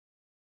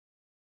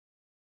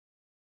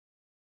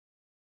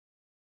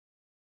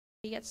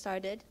We get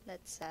started.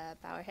 Let's bow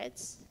our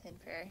heads in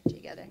prayer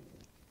together.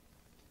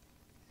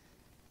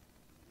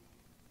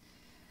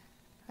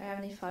 Our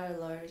Heavenly Father,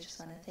 Lord, we just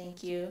want to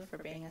thank you for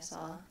bringing us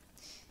all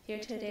here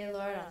today,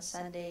 Lord, on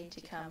Sunday to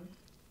come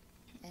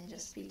and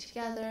just be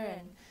together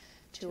and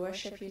to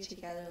worship you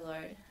together,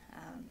 Lord.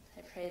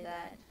 I pray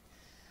that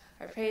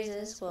our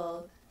praises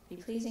will be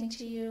pleasing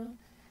to you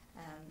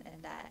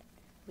and that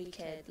we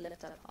could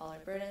lift up all our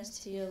burdens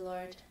to you,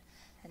 Lord,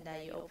 and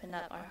that you open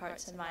up our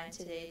hearts and minds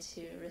today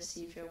to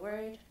receive your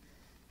word.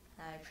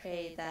 I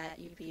pray that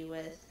you be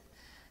with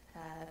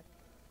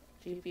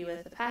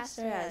the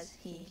pastor as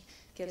he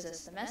gives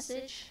us the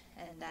message,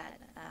 and that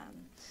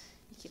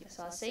you keep us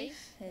all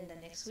safe in the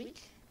next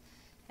week.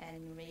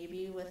 And may you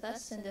be with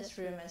us in this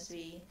room as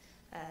we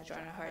join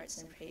our hearts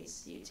and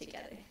praise you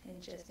together.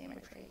 In Jesus' name I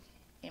pray.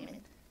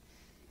 Amen.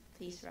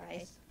 Please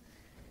rise.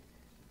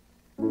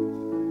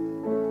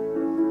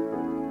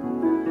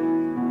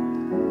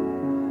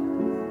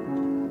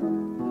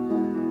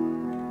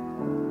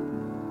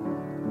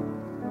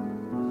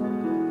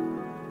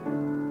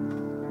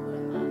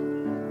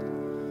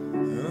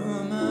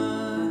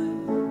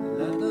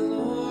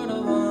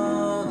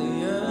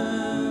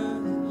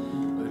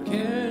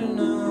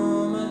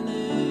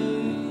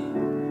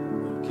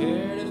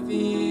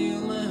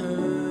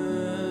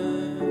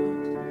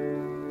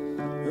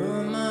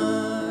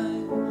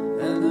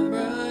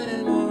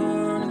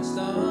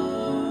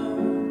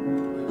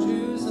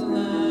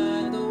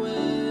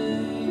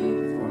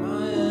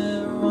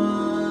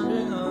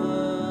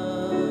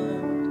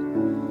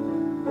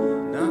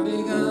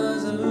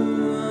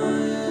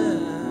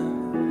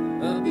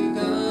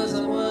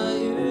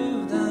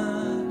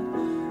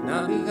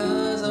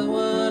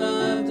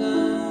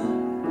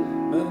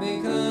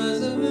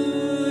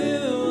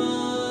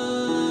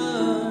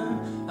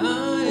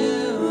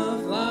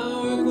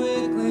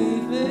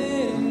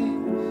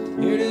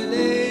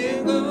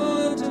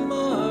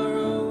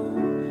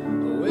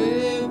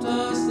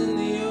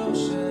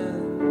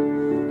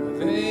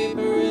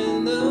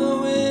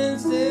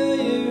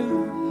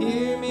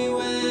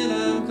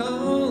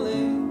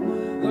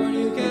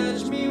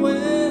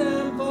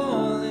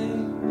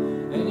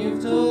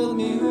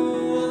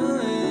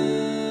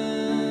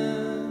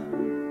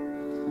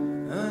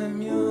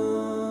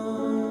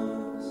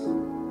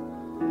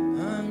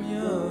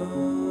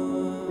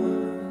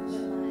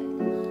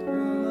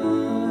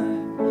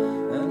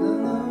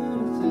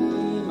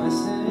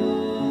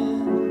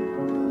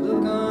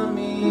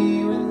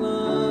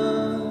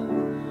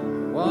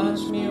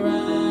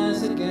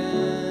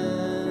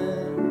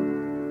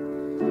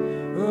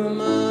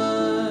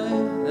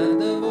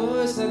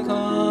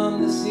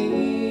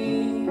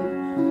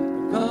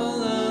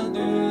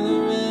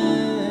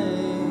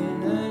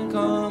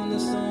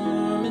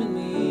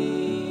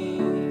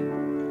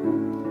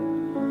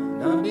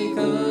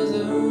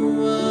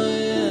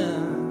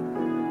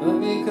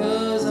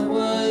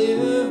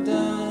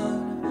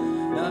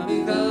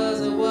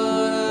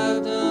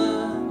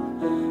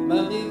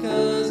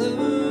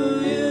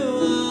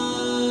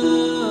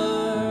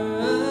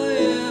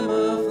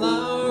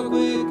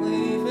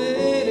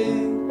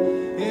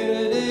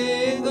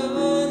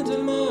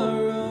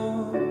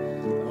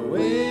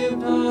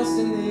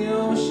 In the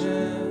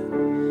ocean,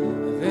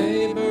 a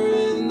vapor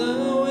in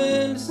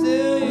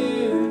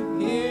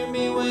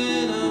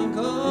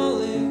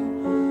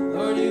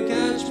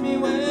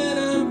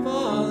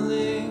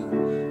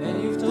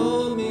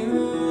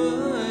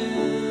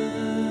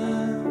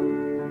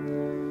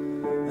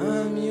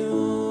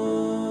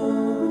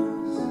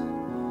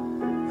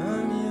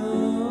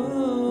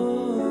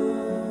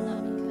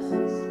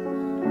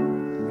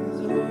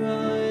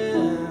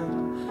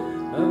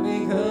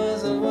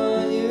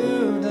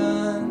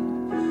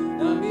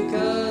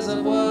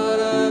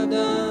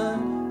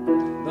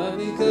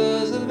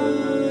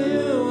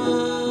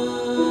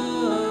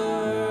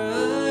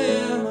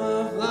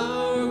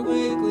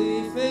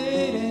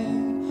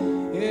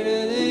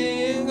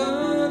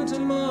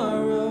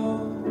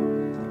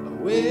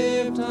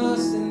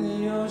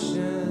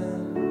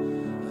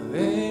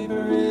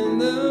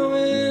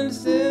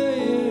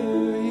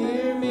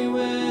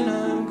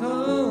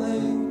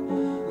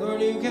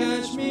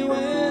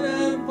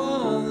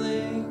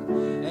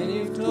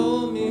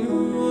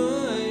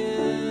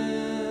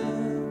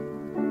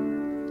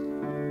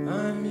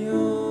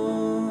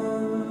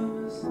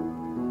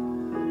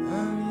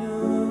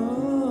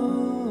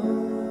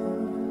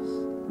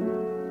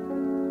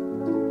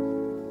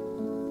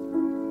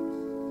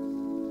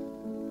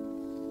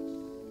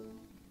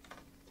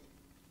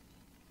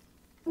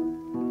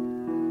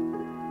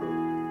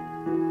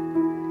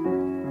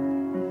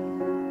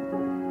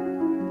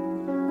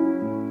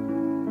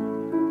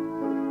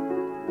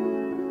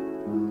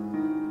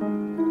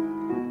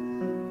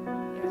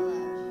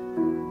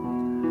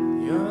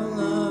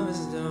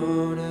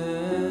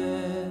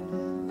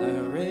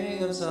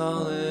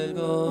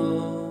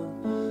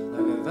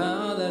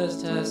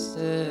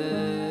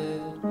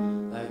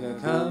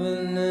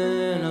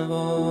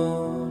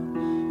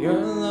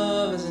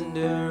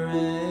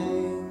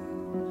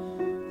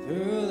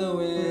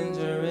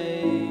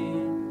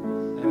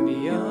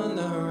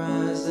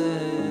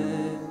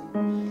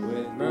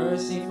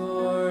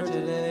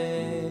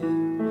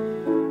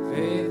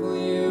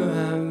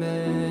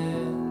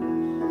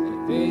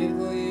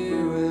Faithful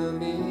you will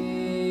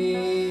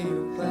be,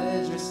 you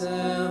pledge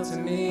yourself to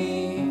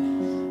me.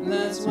 And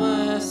that's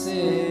why I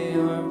say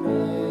your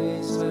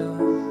praise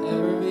will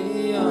ever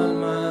be on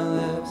my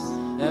lips,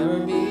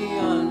 ever be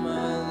on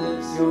my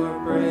lips. Your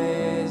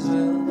praise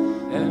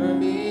will ever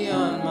be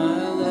on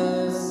my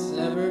lips,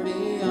 ever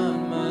be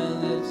on my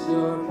lips.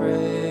 Your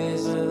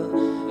praise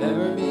will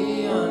ever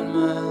be on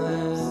my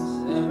lips,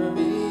 ever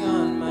be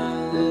on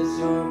my lips.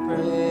 Your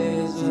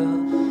praise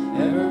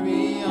will ever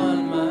be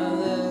on my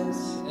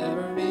lips,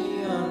 ever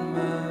be on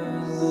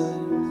my lips.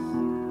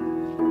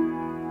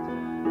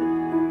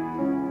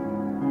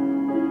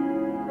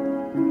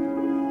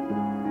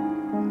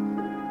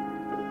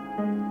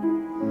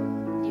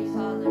 You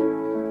Father,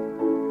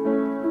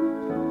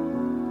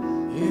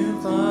 You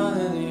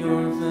father the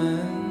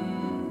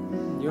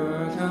orphan,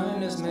 your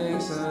kindness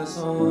makes us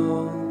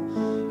whole.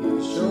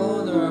 You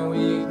shoulder our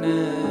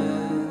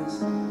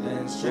weakness,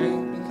 and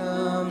strength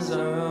becomes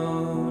our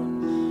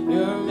own.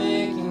 You're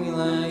making me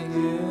like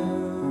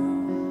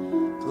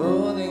you,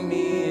 clothing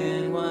me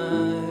in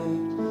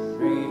white,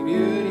 bringing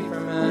beauty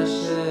from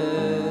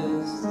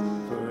ashes.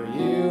 For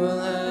you will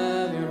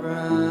have your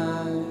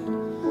bride,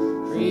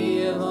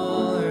 free of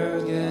all her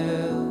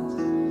guilt,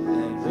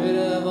 and rid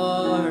of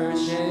all her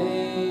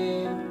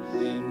shame,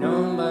 and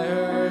known by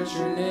her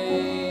true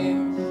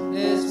name.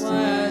 That's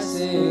why I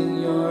sing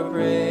your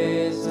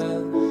praise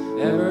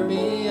will ever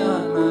be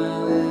on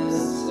my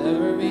lips,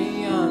 ever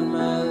be on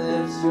my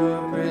lips.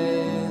 Your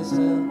praise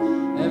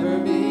will ever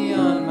be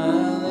on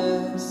my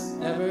lips,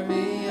 ever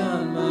be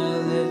on my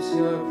lips.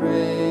 Your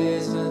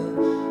praise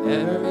will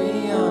ever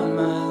be on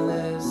my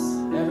lips,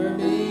 ever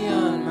be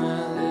on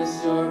my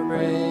lips. Your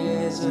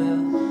praise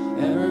will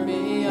ever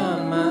be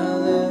on my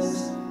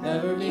lips,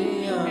 ever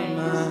be on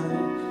my.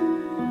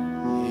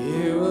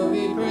 You will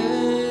be praised,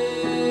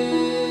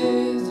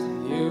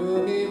 you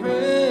will be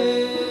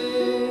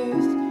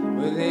praised.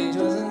 With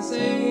angels and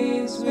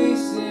saints we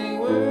sing,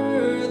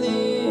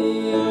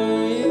 worthy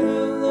are you,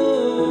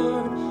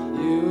 Lord.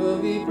 You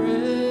will be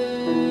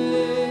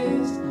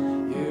praised,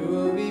 you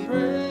will be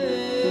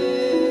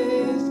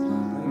praised.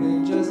 With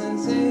angels and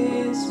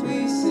saints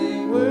we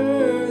sing,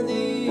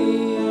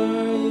 worthy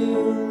are you,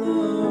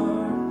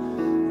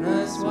 Lord.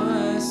 That's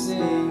why I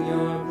sing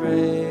your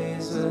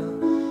praise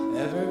will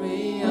ever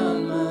be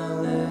on my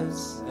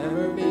lips,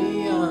 ever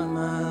be on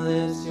my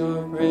lips.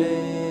 Your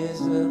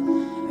praise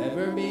will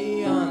ever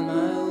be on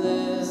my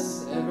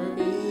lips, ever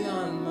be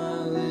on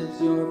my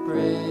lips. Your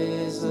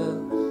praise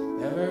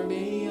will ever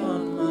be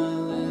on my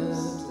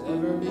lips,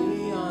 ever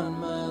be on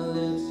my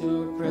lips.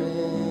 Your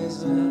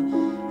praise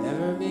will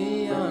ever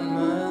be on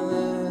my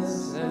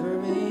lips, ever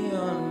be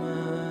on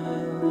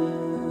my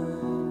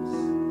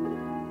lips.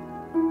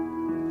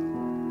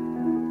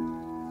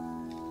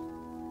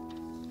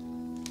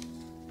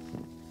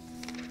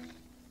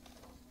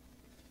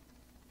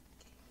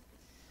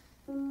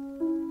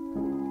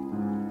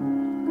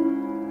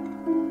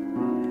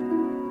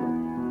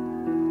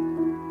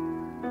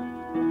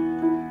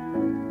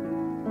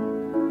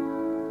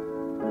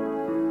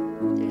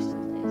 there's a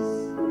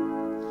place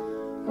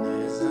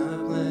There's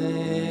a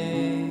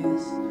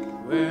place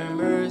where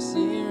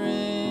mercy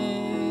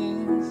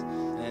reigns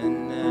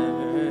and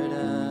never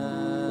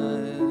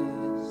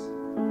dies.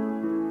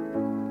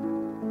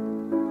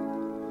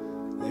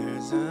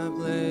 There's a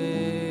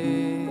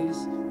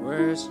place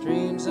where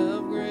streams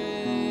of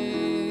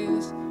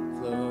grace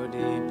flow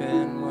deep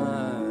and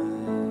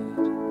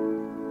wide,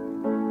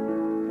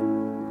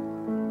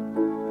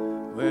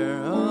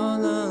 where all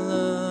the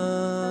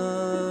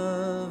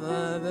love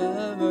I've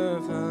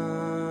ever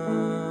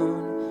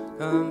found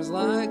comes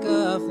like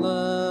a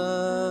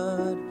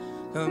flood,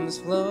 comes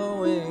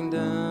flowing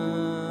down.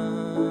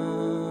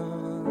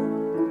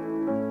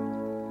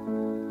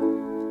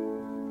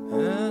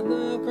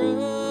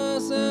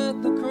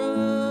 At the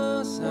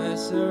cross, I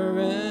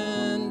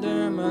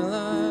surrender my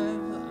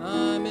life.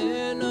 I'm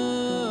in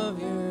awe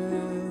of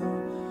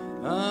you,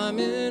 I'm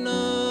in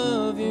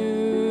awe of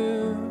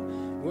you.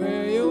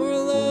 Where your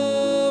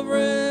love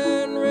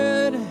ran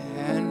red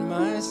and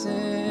my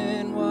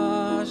sin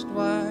washed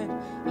white,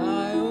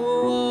 I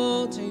owe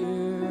all to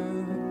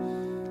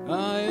you,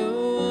 I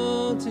owe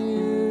all to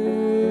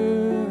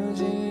you,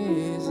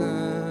 Jesus.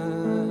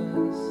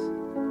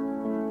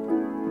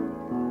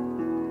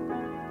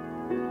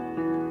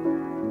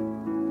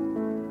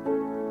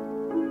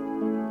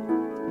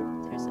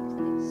 there's a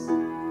place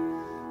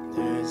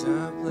There's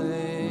a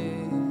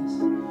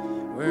place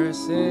where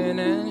sin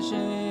and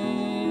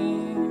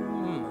shame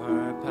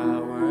are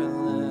powerless,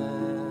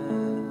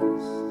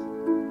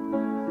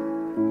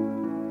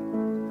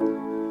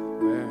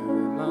 where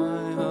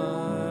my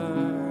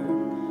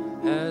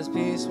heart has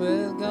peace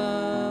with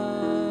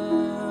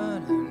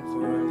God and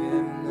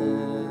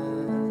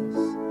forgiveness,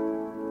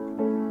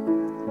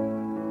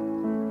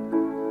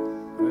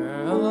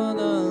 where all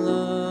the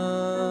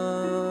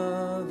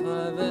love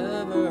I've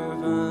ever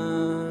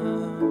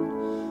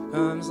found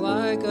comes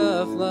like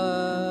a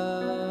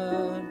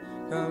flood,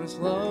 comes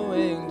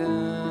flowing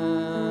down.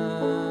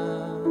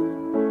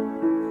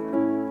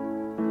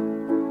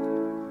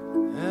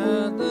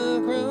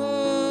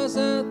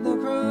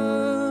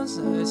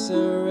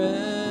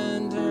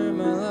 surrender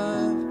my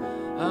life.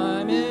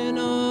 I'm in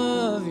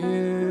awe of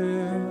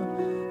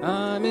you.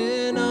 I'm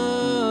in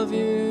awe of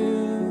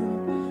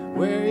you.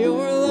 Where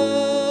your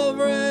love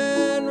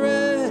ran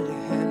red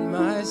and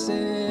my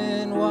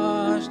sin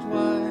washed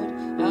white.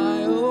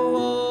 I owe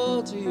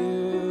all to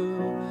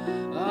you.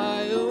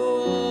 I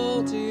owe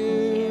all to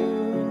you.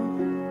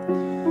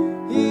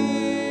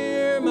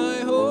 Here my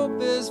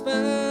hope is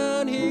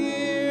found.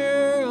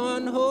 Here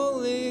on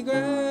holy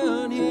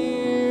ground.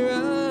 Here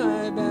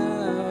I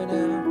bow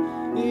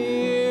down.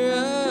 Here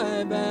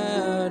I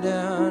bow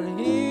down.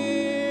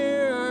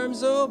 Here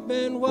arms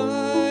open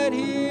wide.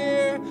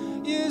 Here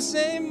you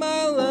save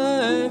my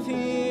life.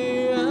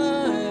 Here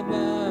I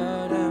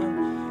bow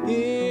down.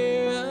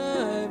 Here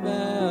I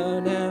bow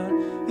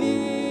down.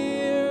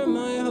 Here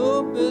my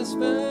hope is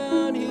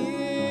found.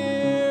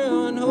 Here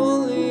on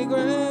holy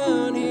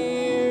ground.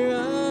 Here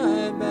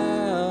I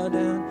bow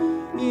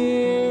down.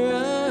 Here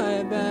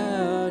I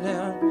bow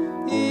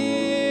down.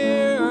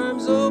 Here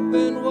arms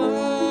open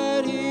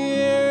wide.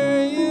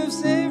 Here you've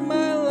saved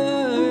my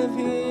life.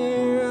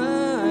 Here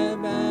I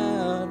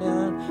bow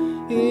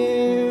down.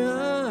 Here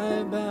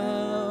I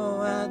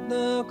bow at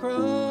the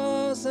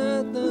cross,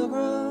 at the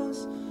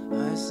cross.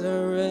 I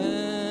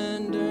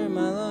surrender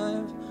my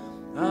life.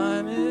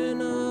 I'm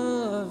in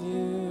awe of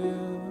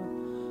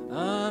you.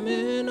 I'm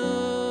in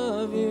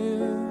awe of you.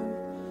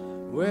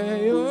 Where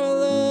your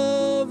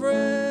love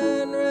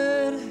ran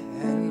red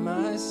and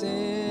my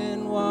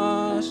sin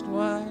washed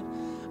white.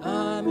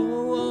 I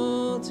owe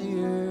all to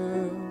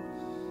you.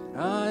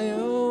 I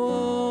owe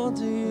all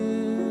to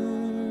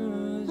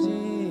you,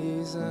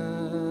 Jesus.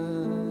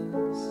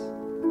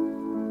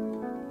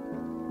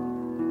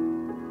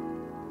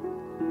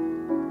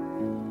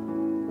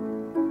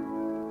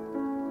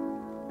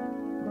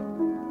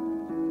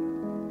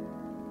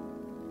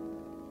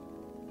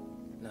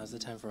 Now's the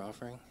time for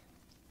offering.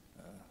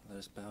 Let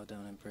us bow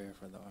down in prayer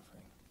for the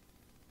offering.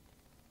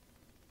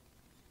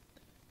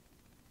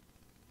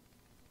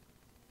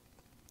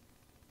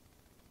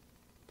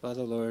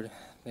 Father, Lord,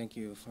 thank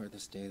you for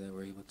this day that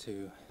we're able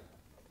to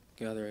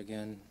gather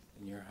again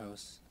in your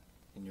house,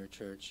 in your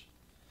church,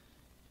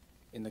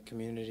 in the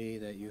community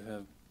that you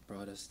have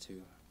brought us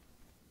to.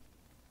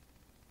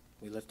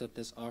 We lift up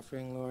this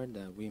offering, Lord,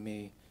 that we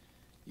may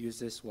use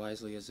this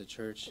wisely as a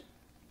church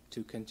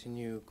to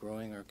continue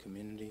growing our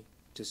community,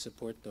 to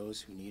support those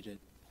who need it,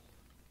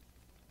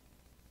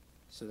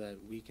 so that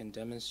we can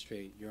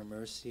demonstrate your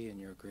mercy and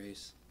your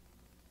grace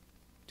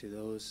to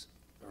those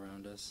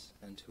around us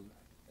and to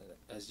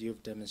as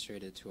you've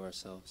demonstrated to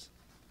ourselves.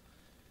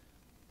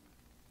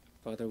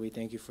 Father, we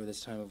thank you for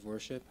this time of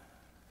worship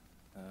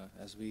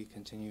as we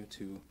continue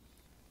to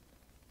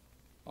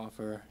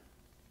offer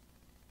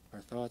our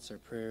thoughts, our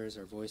prayers,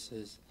 our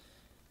voices.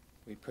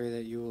 We pray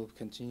that you will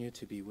continue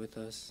to be with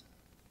us,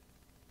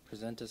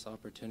 present us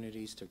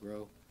opportunities to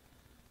grow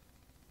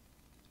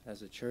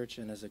as a church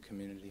and as a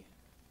community.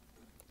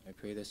 I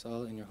pray this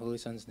all in your Holy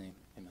Son's name.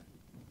 Amen.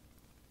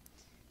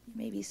 You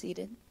may be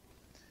seated.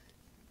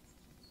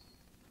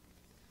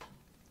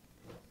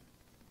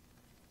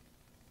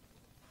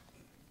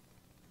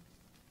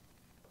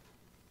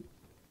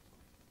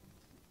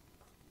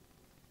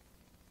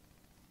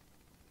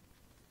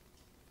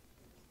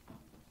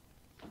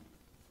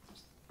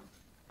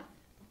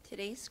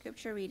 Today's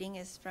scripture reading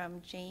is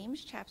from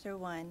James chapter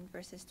 1,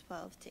 verses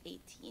 12 to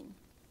 18.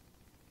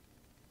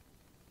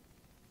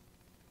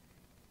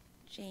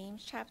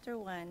 James chapter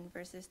 1,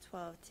 verses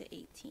 12 to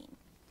 18.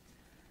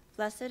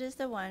 Blessed is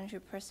the one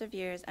who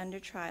perseveres under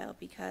trial,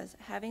 because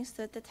having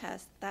stood the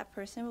test, that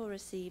person will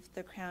receive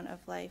the crown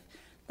of life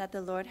that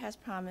the Lord has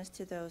promised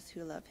to those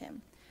who love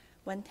him.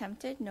 When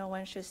tempted, no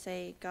one should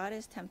say, God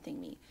is tempting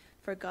me,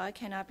 for God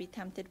cannot be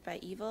tempted by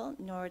evil,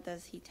 nor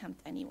does he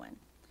tempt anyone.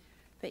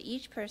 But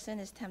each person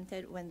is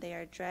tempted when they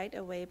are dragged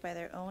away by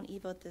their own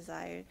evil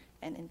desire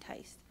and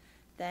enticed.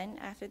 Then,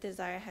 after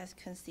desire has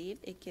conceived,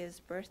 it gives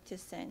birth to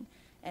sin,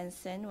 and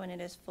sin, when it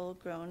is full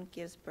grown,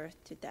 gives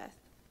birth to death.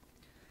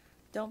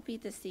 Don't be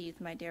deceived,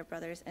 my dear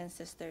brothers and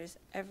sisters.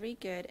 Every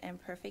good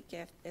and perfect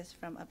gift is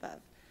from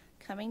above,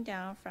 coming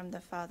down from the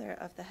Father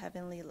of the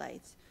heavenly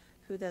lights,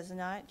 who does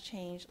not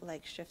change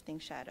like shifting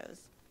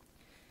shadows.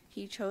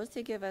 He chose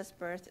to give us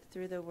birth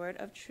through the word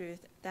of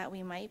truth, that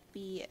we might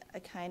be a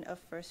kind of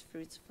first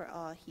fruits for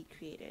all he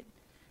created.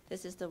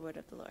 This is the word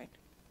of the Lord.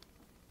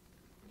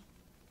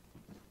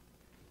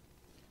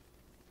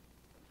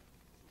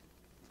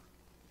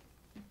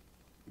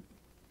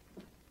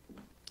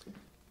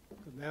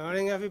 Good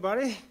morning,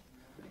 everybody.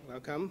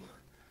 Welcome.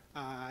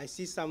 I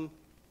see some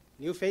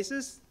new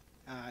faces.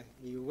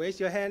 You raise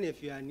your hand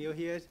if you are new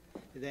here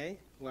today.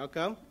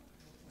 Welcome.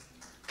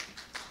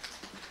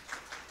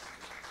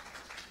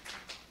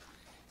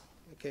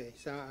 Okay,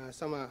 so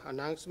some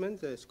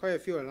announcements. There's quite a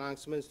few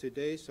announcements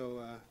today,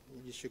 so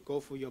you should go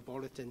through your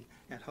bulletin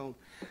at home.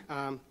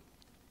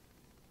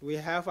 We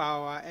have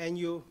our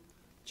annual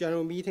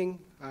general meeting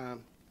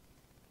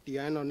the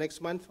end of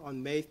next month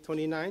on May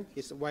 29th.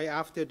 It's right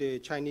after the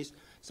Chinese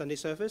Sunday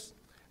service.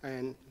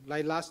 And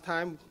like last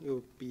time, it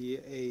will be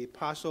a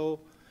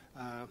partial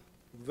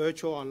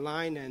virtual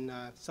online, and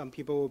some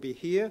people will be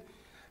here.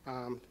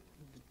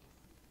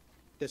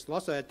 There's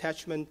lots of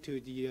attachment to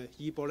the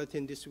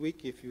e-bulletin this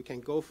week. If you can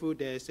go through,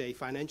 there's a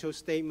financial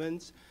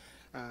statement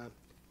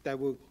that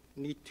will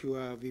need to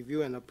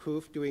review and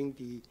approve during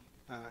the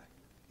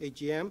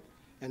AGM,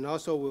 and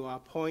also we'll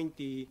appoint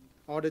the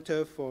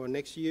auditor for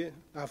next year,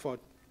 for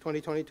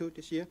 2022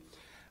 this year.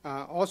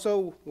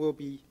 Also, we'll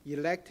be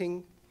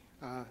electing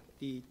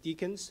the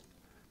deacons.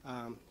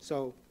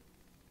 So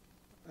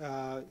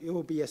it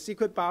will be a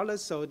secret ballot,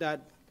 so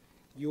that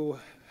you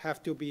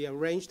have to be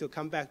arranged to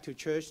come back to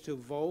church to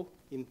vote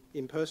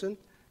in person.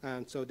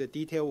 So the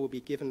detail will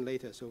be given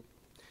later. So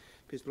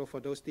please look for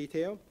those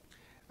details.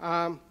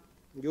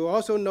 You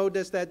also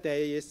notice that there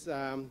is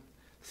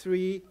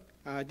 3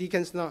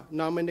 deacons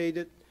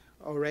nominated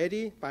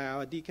already by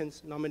our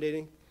deacons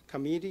nominating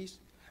committees.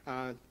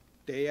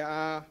 They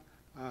are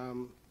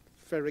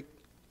Frederick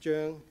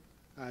Zheng,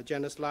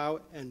 Janice Lau,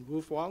 and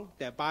Ruth Wong.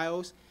 Their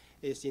bios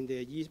is in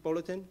the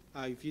e-bulletin.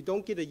 If you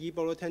don't get the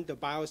e-bulletin, the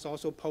bio is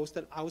also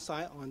posted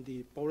outside on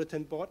the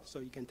bulletin board, so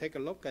you can take a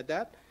look at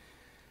that.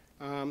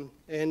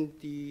 And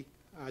the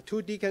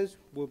 2 deacons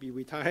will be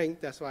retiring.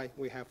 That's why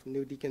we have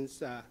new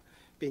deacons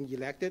being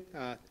elected,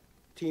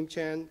 Tim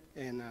Chan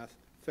and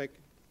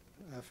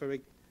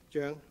Frederick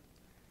Zheng.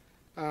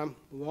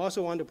 We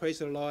also want to praise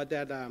the Lord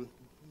that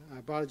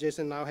Brother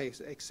Jason now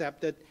has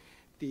accepted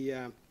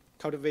the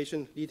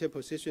cultivation leader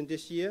position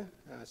this year,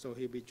 so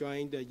he'll be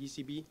joining the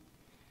ECB,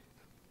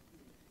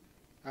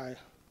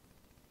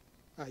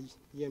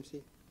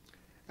 EMC.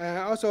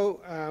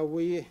 Also,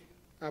 we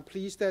are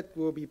pleased that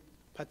we'll be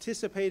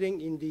participating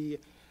in the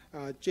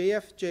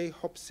JFJ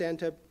Hope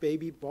Center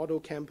baby bottle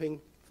camping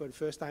for the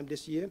first time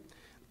this year.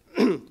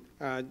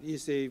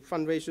 It's a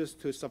fundraiser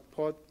to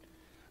support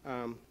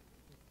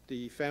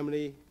the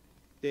family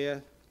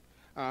there.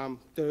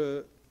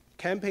 The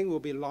camping will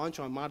be launched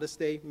on Mother's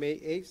Day, May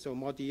 8th, so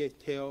more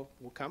detail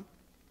will come.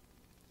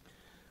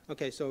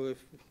 Okay, so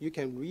if you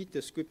can read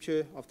the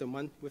scripture of the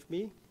month with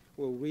me,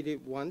 we'll read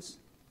it once.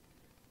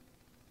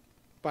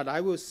 But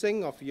I will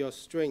sing of your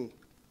strength.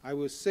 I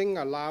will sing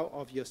aloud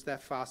of your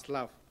steadfast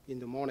love in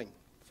the morning.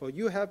 For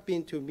you have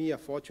been to me a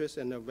fortress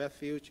and a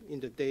refuge in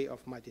the day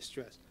of my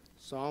distress.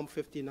 Psalm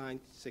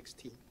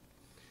 59:16.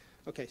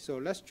 Okay, so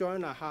let's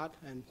join our heart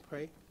and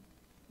pray.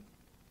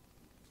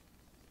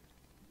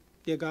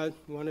 Dear God,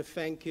 we want to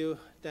thank you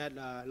that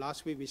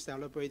last week we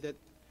celebrated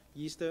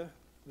Easter.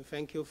 We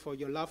thank you for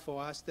your love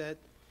for us, that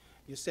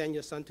you sent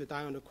your son to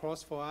die on the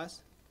cross for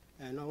us.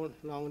 And not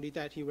only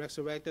that, he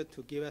resurrected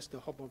to give us the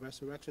hope of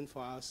resurrection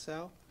for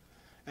ourselves.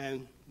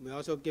 And we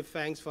also give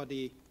thanks for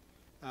the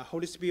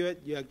Holy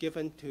Spirit you have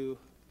given to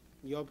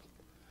your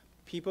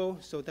people,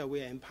 so that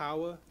we are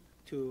empowered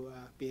to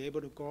be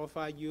able to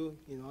glorify you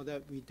in all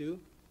that we do.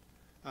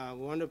 We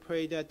want to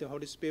pray that the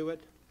Holy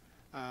Spirit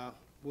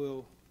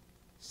will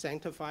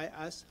sanctify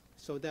us,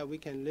 so that we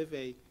can live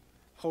a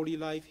holy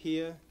life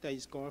here that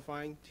is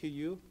glorifying to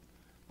you.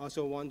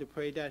 Also want to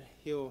pray that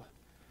he'll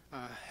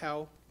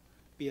help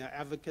be an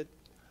advocate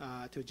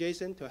to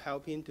Jason, to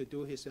help him to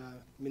do his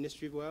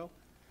ministry well.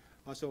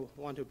 Also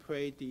want to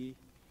pray the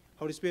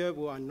Holy Spirit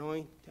will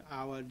anoint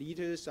our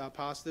leaders, our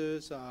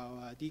pastors,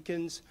 our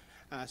deacons,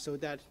 so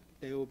that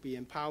they will be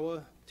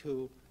empowered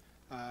to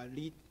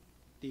lead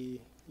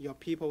your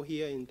people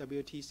here in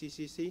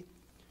WTCCC.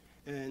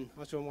 And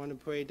also want to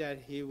pray that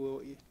he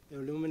will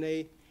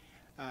illuminate,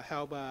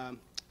 help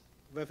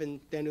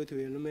Reverend Daniel to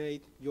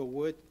illuminate your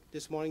word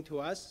this morning to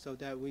us, so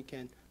that we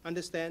can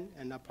understand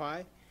and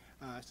apply,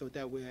 so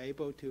that we are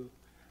able to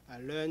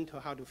learn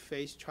how to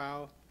face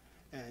trial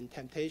and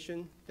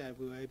temptation, that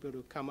we are able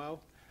to come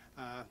out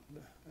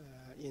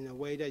in a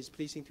way that is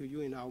pleasing to you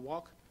in our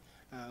walk.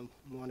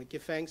 We want to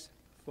give thanks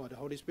for the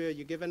Holy Spirit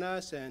you've given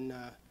us, and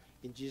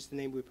in Jesus'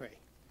 name we pray.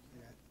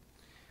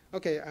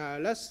 Okay,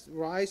 let's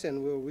rise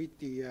and we'll read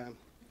we'll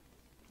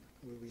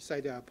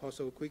recite the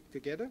Apostle Creed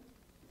together.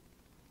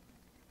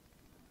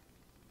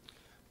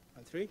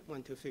 3,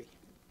 1, 2, 3.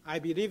 I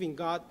believe in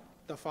God,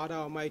 the Father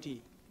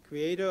Almighty,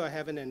 creator of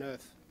heaven and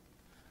earth.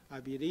 I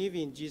believe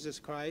in Jesus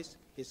Christ,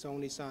 his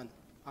only Son,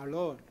 our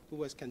Lord, who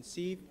was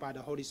conceived by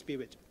the Holy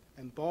Spirit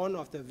and born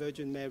of the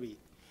Virgin Mary.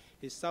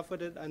 He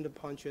suffered under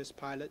Pontius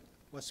Pilate,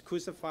 was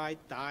crucified,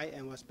 died,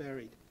 and was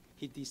buried.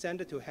 He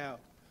descended to hell.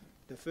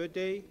 The 3rd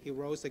day, he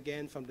rose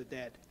again from the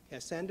dead. He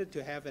ascended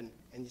to heaven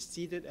and is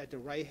seated at the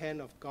right hand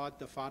of God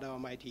the Father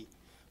Almighty.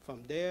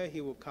 From there,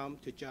 he will come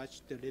to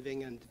judge the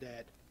living and the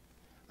dead.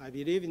 I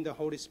believe in the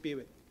Holy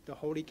Spirit, the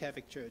Holy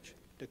Catholic Church,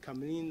 the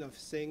communion of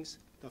saints,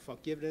 the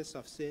forgiveness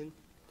of sin,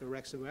 the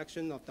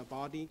resurrection of the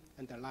body,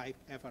 and the life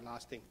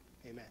everlasting.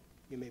 Amen.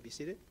 You may be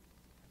seated.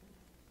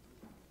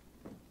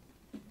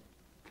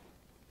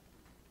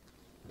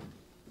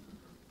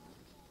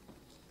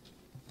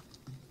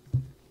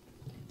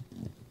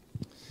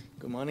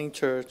 Good morning,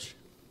 church.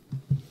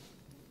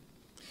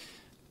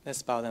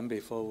 Let's bow down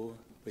before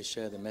we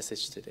share the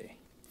message today.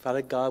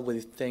 Father God,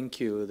 we thank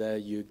you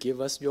that you give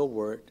us your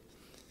word,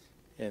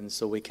 and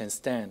so we can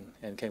stand,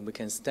 and we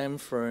can stand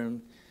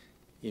firm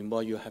in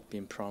what you have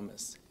been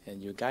promised.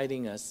 and you're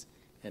guiding us,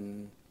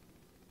 and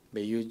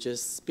may you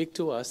just speak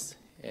to us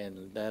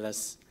and let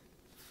us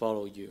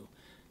follow you.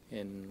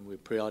 And we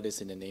pray all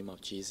this in the name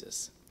of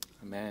Jesus.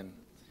 Amen.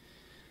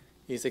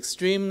 It's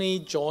extremely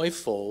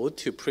joyful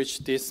to preach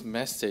this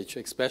message,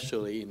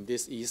 especially in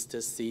this Easter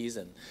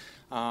season.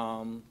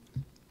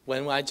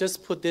 When I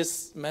just put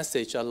this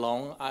message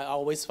along, I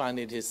always find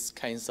it is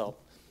kind of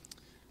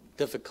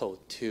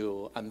difficult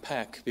to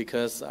unpack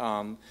because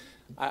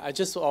I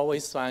just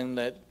always find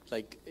that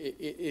like it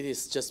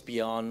is just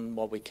beyond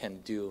what we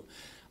can do.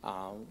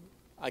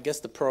 I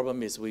guess the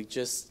problem is we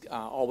just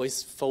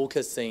always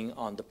focusing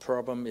on the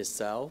problem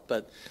itself,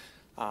 but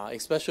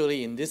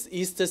especially in this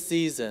Easter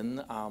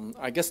season,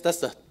 I guess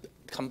that's a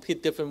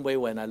complete different way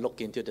when I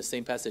look into the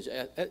same passage.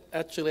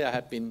 Actually, I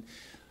have been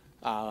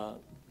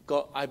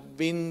I've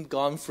been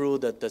gone through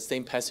the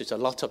same passage a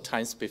lot of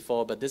times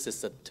before, but this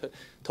is a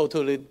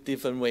totally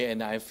different way,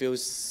 and I feel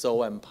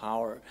so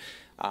empowered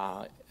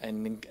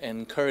and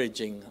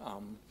encouraging,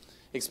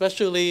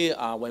 especially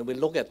when we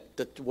look at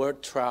the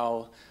word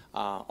trial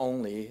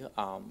only.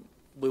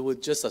 We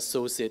would just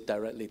associate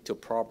directly to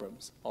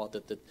problems or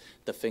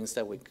the things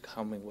that we're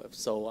coming with.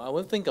 So I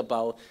would think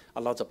about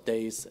a lot of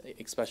days,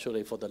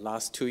 especially for the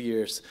last 2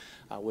 years.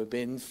 We've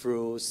been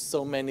through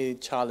so many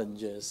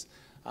challenges,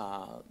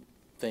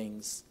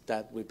 things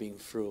that we've been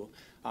through,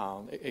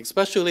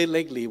 especially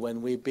lately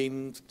when we've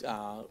been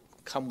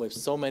come with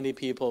so many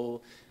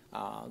people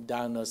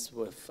diagnosed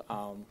with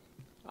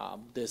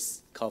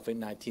this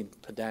COVID-19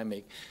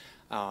 pandemic.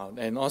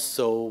 And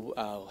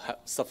also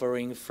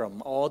suffering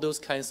from all those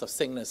kinds of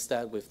sickness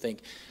that we think.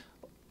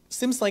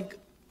 Seems like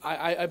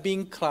I've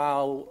been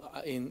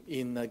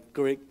in a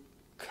great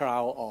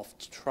crowd of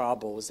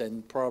troubles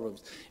and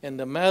problems. And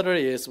the matter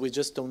is we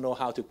just don't know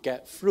how to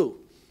get through.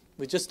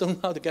 We just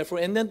don't know how to get through.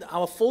 And then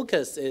our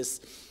focus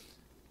is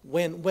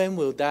when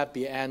will that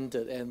be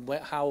ended and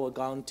how we're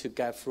going to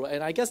get through.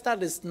 And I guess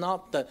that is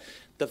not the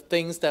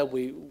things that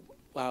we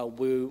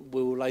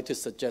would like to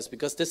suggest,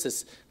 because this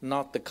is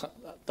not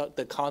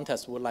the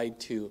context we would like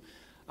to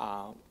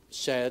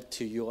share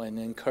to you and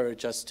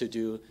encourage us to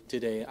do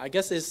today. I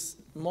guess it's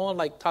more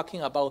like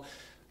talking about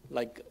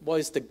like what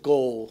is the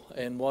goal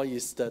and what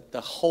is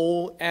the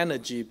whole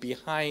energy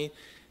behind,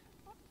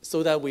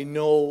 so that we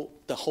know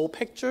the whole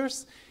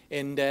pictures.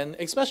 And then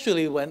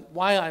especially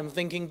why I'm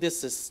thinking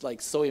this is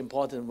like so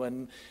important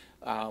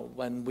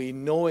when we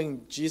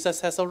knowing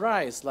Jesus has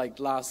arisen, like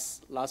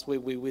last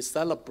week we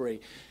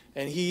celebrate.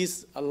 And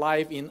he's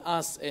alive in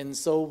us, and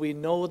so we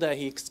know that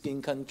he's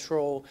in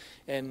control,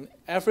 and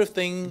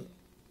everything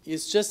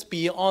is just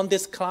beyond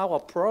this cloud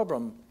of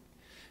problem.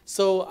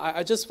 So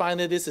I just find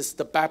that this is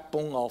the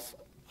backbone of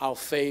our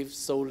faith,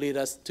 so lead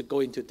us to go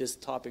into this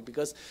topic,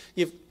 because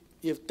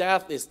if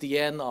death is the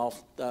end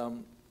of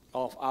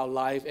our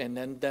life and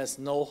then there's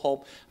no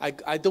hope,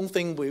 I don't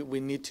think we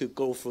need to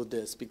go through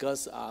this,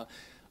 because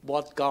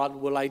what God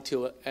would like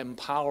to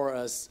empower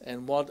us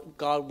and what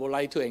God would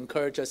like to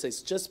encourage us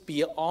is just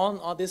beyond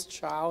all this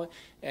trial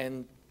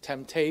and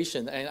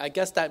temptation. And I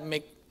guess that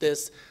makes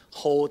this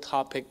whole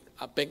topic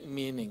a big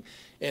meaning.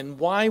 And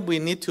why we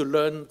need to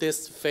learn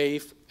this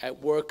faith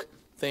at work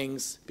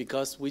things,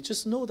 because we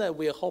just know that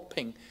we're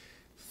hoping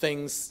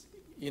things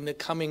in the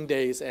coming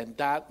days, and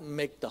that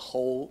make the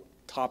whole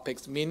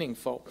topics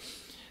meaningful.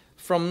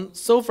 From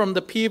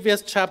the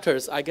previous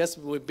chapters, I guess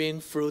we've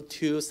been through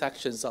 2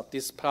 sections of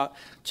these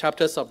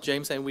chapters of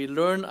James, and we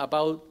learn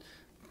about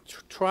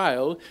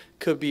trial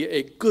could be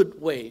a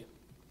good way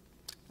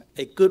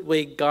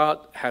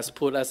God has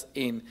put us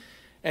in.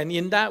 And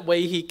in that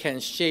way, he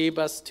can shape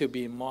us to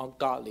be more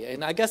godly.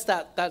 And I guess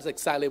that's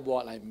exactly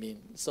what I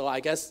mean. So I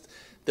guess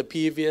the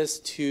previous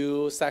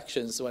 2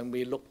 sections, when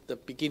we look the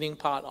beginning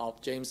part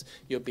of James,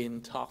 you've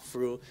been talked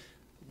through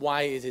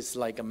why it is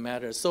like a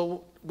matter.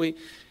 So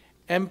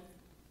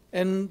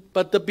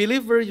but the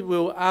believer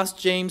will ask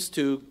James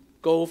to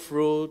go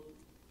through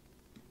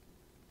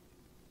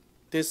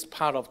this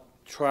part of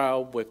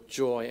trial with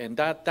joy, and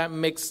that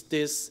makes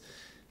this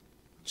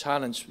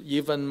challenge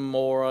even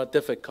more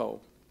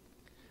difficult.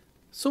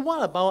 So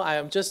what about I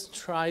am just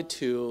trying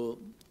to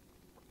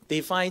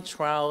define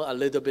trial a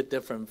little bit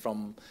different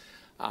from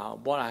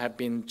what I have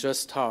been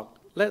just taught.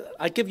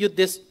 I give you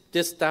this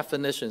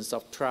definitions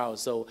of trial,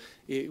 so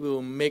it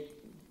will make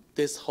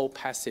this whole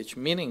passage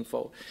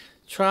meaningful.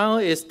 Trial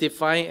is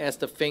defined as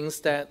the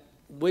things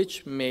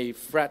which may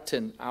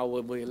threaten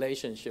our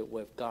relationship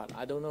with God.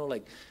 I don't know,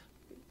 like,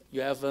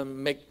 you ever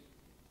make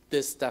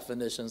these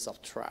definitions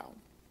of trial?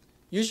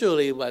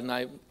 Usually when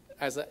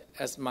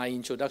as my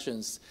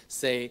introductions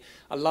say,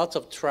 a lot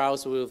of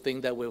trials will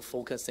think that we're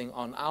focusing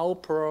on our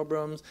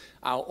problems,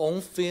 our own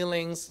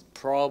feelings,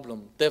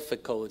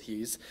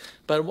 difficulties.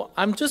 But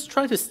I'm just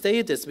trying to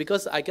say this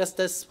because I guess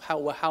that's how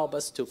will help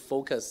us to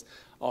focus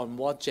on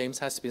what James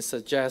has been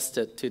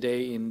suggested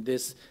today in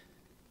this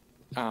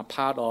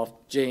part of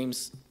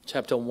James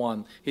chapter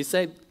 1. He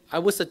said, I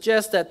would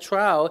suggest that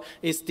trial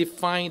is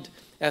defined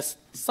as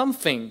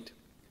something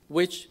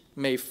which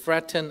may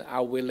threaten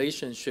our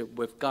relationship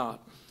with God.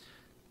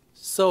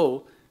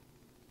 So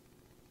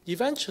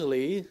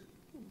eventually,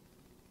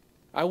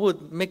 I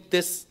would make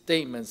this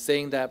statement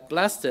saying that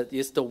blessed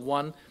is the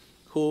one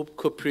who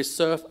could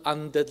persevere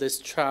under this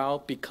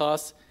trial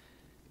because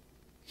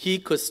he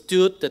could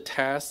stood the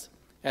test,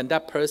 and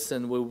that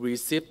person will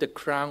receive the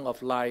crown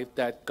of life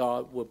that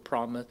God will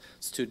promise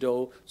to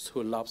those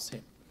who loves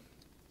him.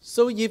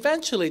 So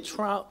eventually,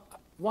 trial,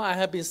 what I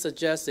have been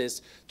suggesting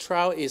is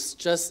trial is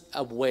just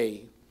a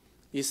way.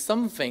 It's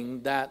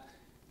something that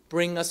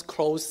brings us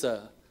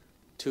closer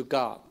to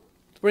God.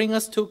 Bring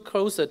us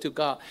closer to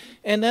God.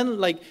 And then,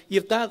 like,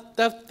 if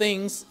that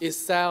things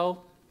itself,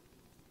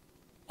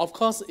 of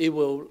course, it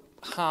will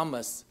harm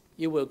us.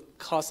 It will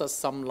cause us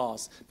some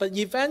loss. But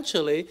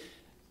eventually,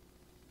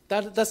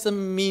 that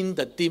doesn't mean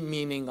the deep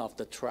meaning of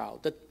the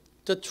trial.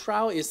 The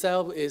trial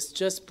itself is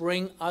just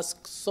bring us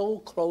so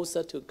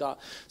closer to God.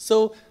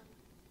 So,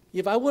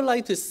 if I would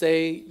like to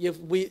say,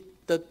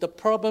 the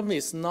problem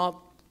is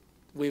not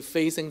we're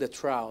facing the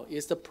trial.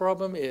 The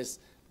problem is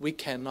we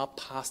cannot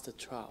pass the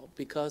trial,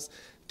 because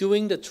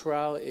doing the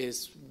trial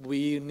is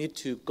we need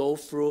to go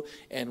through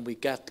and we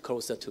get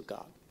closer to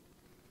God.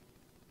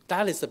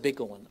 That is a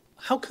bigger one.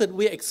 How could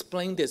we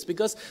explain this?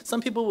 Because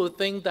some people will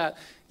think that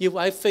if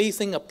I'm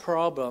facing a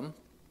problem,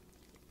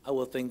 I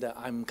will think that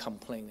I'm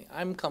complaining,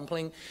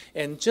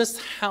 and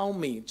just help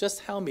me.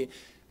 Just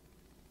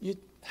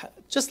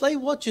like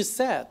what you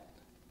said,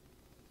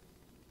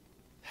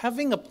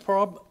 having a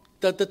problem,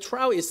 the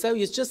trial itself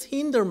is just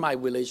hinder my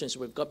relationship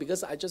with God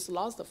because I just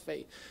lost the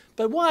faith.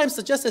 But what I'm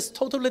suggesting is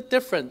totally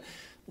different.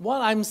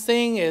 What I'm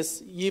saying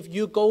is, if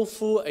you go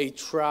through a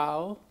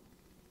trial,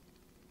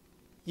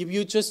 if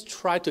you just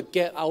try to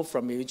get out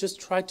from it, you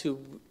just try to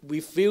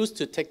refuse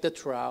to take the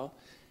trial,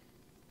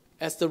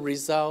 as the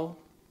result,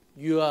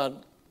 you are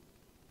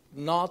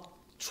not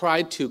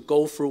trying to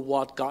go through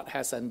what God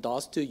has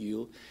endorsed to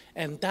you,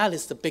 and that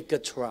is the bigger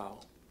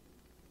trial.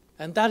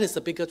 And that is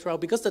a bigger trial,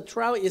 because the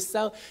trial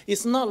itself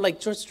is not like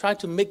just trying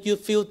to make you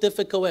feel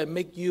difficult and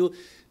make you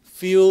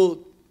feel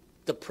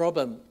the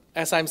problem.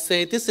 As I'm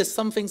saying, this is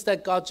some things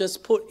that God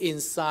just put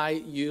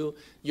inside you,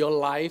 your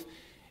life,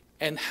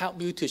 and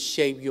help you to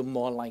shape you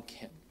more like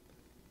him.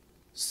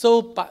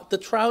 So, but the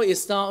trial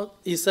itself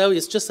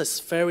is just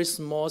a very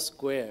small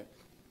square.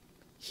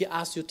 He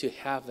asks you to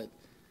have it.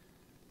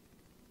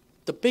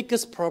 The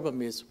biggest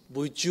problem is,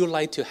 would you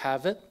like to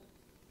have it?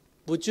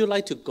 Would you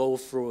like to go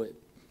through it?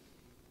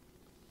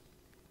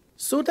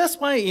 So that's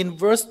why in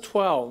verse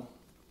 12,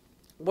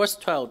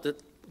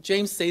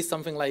 James says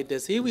something like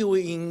this. He will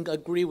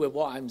agree with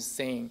what I'm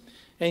saying.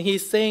 And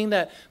he's saying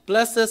that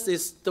blessed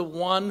is the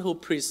one who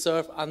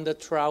perseveres under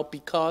trial,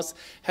 because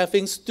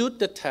having stood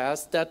the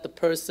test, that the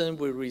person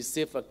will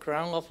receive a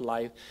crown of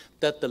life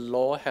that the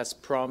Lord has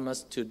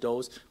promised to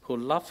those who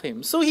love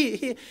him. So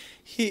he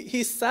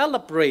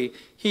celebrates.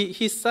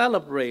 He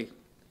celebrates.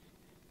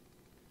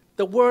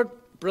 The word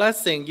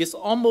blessing is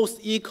almost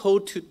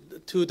equal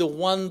to the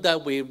one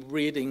that we're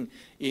reading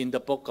in the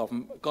book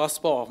of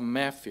Gospel of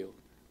Matthew.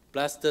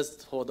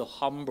 Blessed for the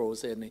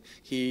humbles, and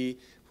he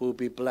will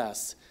be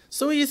blessed.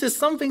 So it is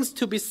something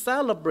to be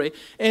celebrated.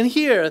 And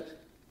here,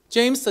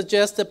 James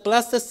suggests that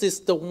blessed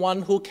is the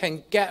one who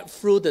can get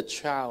through the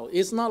trial.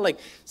 It's not like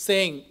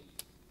saying,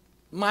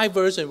 my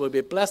version will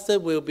be,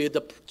 blessed will be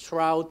the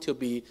trial to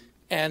be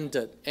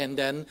ended, and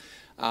then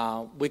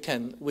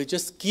we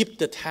just skip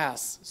the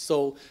task.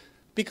 So,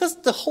 because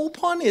the whole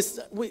point is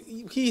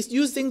he's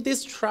using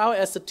this trial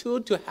as a tool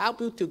to help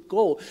you to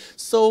go.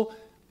 So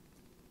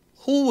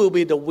who will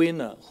be the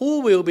winner?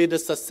 Who will be the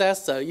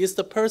successor? Is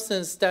the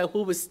person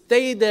who will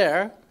stay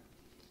there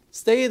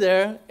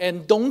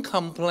and don't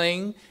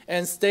complain,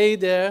 and stay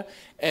there,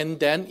 and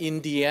then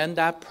in the end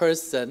that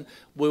person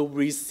will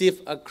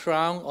receive a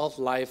crown of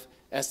life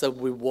as a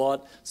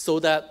reward, so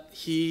that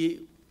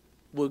he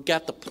will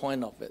get the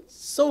point of it.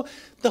 So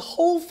the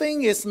whole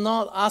thing is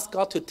not ask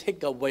God to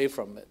take away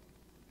from it.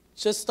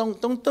 Just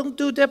don't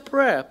do that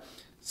prayer.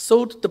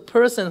 So the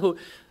person who,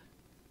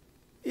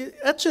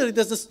 actually,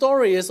 there's a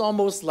story is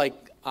almost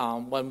like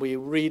when we're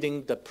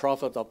reading the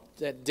prophet of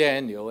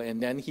Daniel,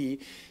 and then he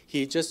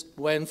just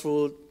went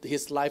through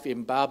his life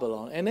in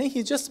Babylon, and then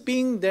he just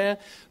being there,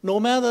 no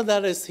matter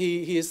that is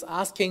he is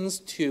asking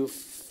to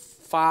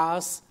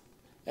fast,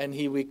 and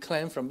he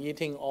reclaim from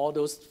eating all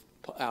those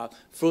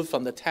fruit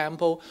from the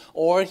temple,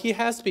 or he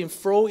has been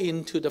thrown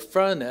into the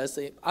furnace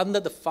under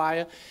the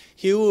fire,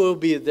 he will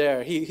be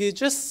there. He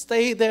just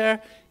stay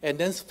there and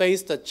then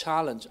face the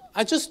challenge.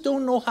 I just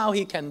don't know how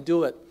he can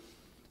do it.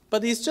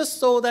 But it's just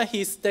so that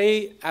he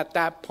stayed at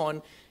that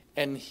point,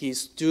 and he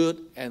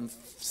stood and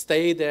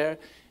stayed there,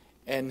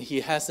 and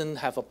he hasn't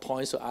have a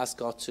point to ask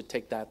God to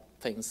take that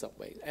things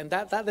away. And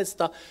that is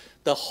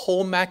the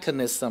whole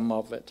mechanism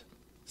of it.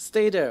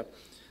 Stay there.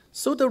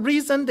 So the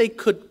reason they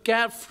could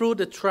get through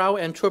the trial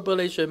and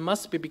tribulation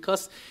must be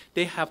because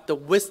they have the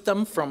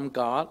wisdom from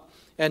God,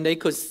 and they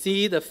could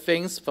see the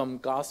things from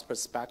God's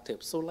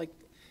perspective. So like,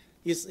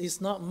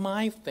 it's not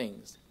my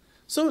things.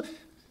 So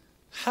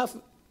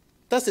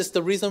that is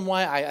the reason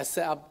why I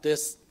set up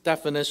these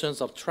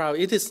definitions of trial.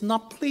 It is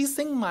not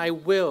pleasing my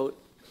will.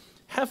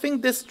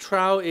 having this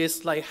trial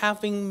is like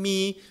having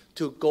me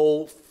to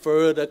go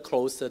further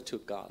closer to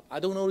God. I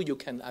don't know if you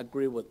can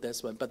agree with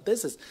this one, but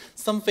this is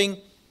something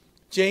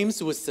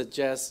James would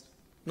suggest,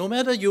 no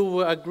matter you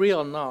will agree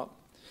or not.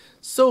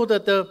 So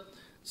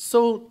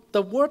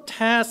the word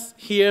test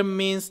here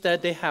means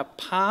that they have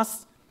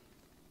passed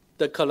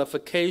the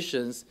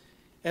qualifications.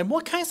 And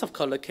what kinds of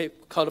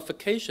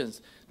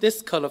qualifications?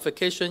 This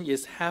qualification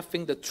is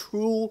having the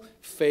true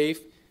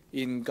faith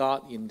in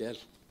God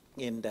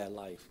in their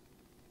life.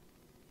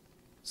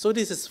 So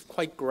this is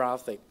quite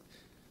graphic.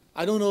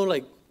 I don't know,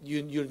 like,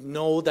 you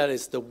know that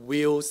it's the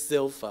real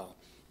silver.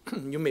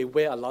 You may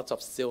wear a lot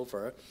of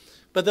silver.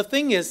 But the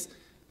thing is,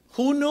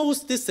 who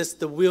knows this is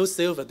the real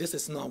silver? This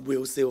is not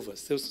real silver.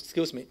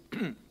 Excuse me.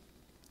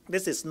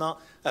 This is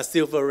not a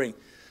silver ring.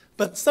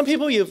 But some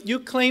people, if you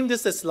claim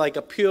this is like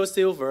a pure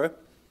silver,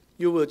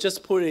 you will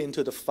just put it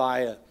into the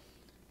fire.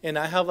 And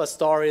I have a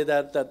story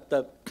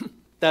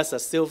that's a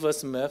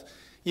silversmith.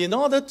 In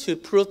order to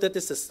prove that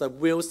this is the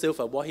real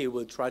silver, what he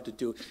will try to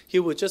do, he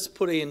will just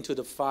put it into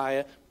the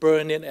fire,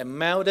 burn it, and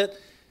melt it.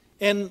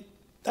 And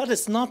that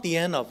is not the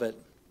end of it.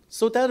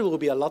 So there will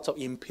be a lot of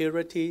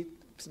impurity,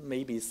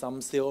 maybe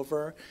some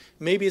silver,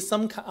 maybe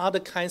some other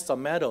kinds of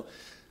metal.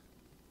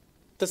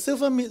 The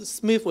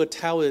silversmith will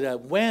tell you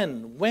that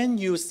when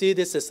you see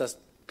this as a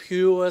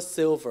pure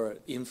silver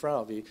in front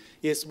of you,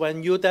 is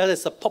when there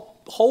is a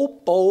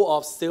whole bowl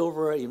of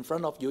silver in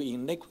front of you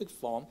in liquid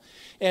form,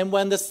 and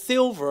when the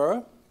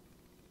silver,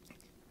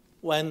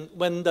 when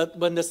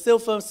the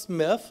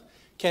silversmith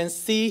can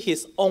see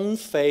his own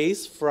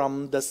face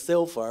from the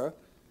silver,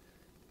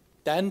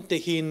 then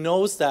he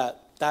knows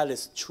that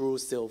is true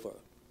silver.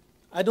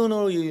 I don't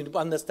know if you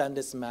understand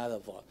this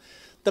metaphor.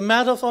 The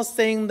metaphor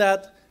saying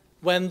that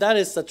when that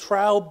is a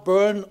trial,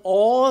 burn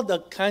all the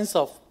kinds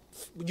of,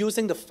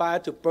 using the fire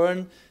to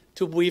burn,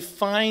 to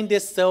refine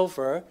this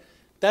silver,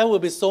 there will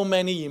be so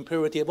many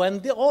impurities.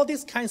 When all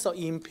these kinds of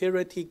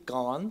impurity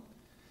gone,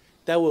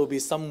 there will be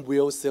some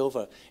real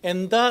silver.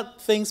 And that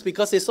things,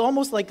 because it's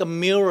almost like a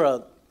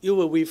mirror, it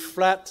will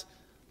reflect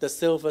the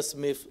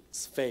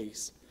silversmith's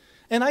face.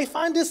 And I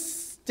find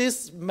this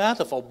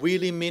metaphor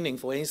really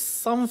meaningful. And it's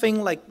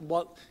something like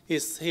what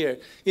is here.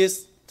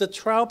 Is the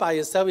trial by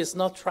itself is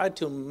not trying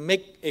to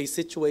make a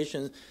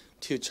situation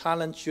to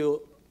challenge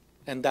you,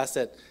 and that's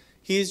it.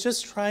 He's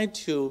just trying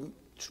to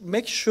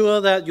make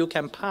sure that you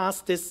can pass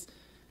this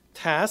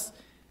test.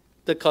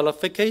 The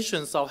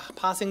qualifications of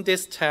passing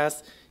this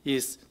test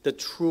is the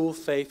true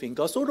faith in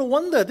God. So no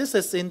wonder this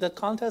is in the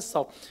context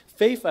of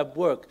faith at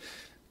work.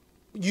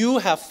 You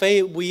have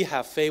faith, we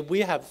have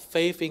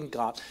faith in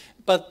God.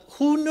 But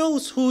who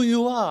knows who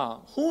you are?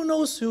 Who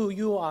knows who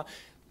you are?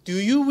 Do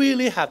you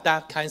really have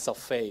that kind of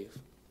faith?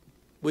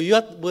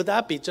 Would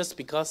that be just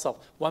because of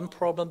one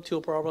problem,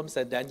 two problems,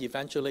 and then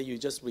eventually you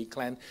just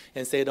reclaim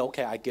and say,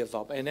 okay, I give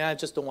up, and then I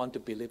just don't want to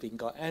believe in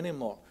God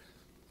anymore?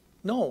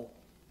 No.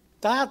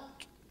 That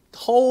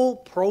whole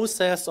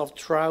process of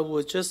trial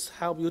will just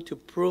help you to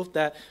prove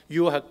that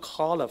you are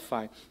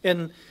qualified.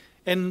 And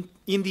in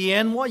the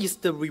end, what is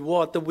the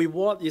reward? The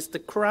reward is the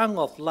crown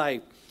of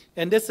life.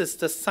 And this is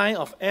the sign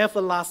of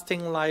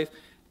everlasting life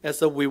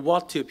as a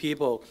reward to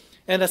people.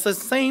 And at the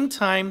same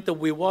time, the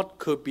reward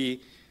could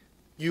be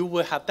you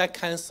will have that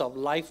kind of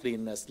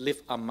liveliness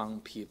live among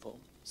people.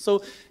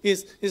 So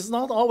it's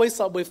not always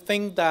that we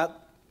think that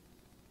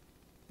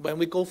when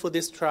we go through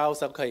these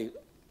trials, okay,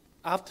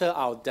 after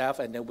our death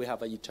and then we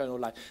have an eternal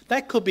life.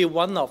 That could be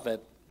one of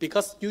it,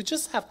 because you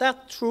just have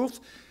that truth,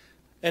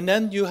 and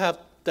then you have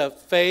the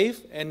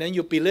faith, and then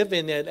you believe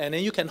in it, and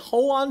then you can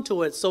hold on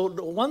to it. So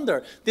no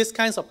wonder these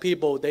kinds of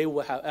people, they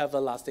will have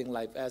everlasting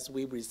life as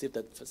we receive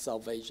the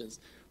salvations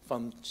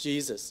from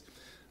Jesus.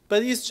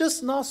 But it's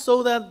just not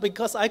so that,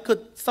 because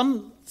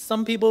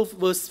some people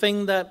will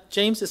think that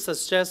James is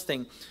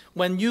suggesting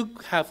when you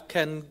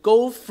can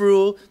go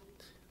through,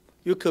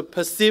 you could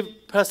perceive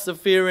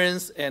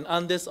perseverance and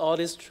under all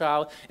this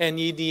trial, and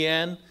in the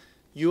end,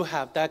 you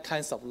have that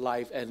kind of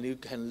life and you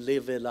can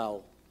live it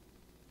out.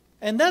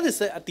 And that is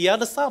the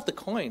other side of the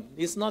coin.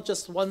 It's not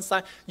just one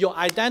side. Your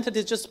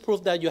identity just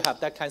proves that you have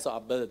that kind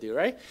of ability,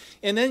 right?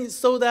 And then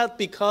so that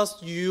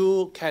because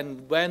you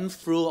can went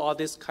through all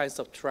these kinds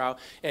of trial,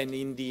 and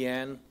in the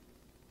end,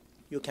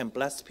 you can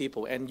bless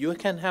people, and you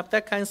can have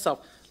that kind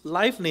of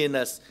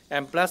liveliness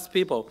and bless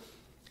people.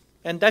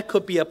 And that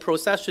could be a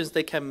procession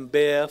they can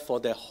bear for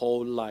their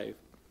whole life.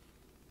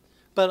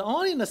 But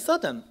all in a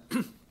sudden,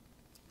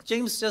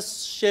 James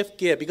just shift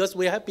gear, because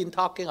we have been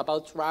talking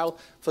about trial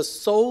for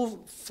so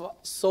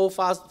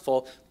fast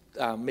for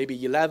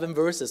maybe 11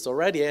 verses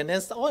already, and then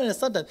all of a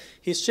sudden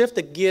he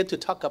shifted gear to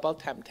talk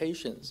about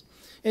temptations.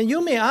 And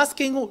you may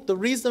asking the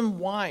reason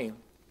why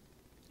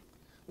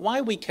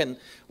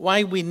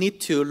we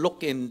need to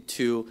look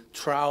into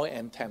trial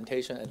and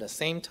temptation at the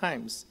same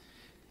times.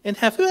 And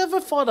have you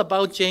ever thought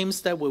about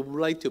James that we would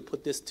like to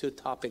put these two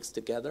topics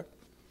together?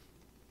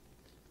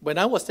 when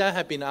I was there, I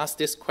had been asked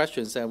these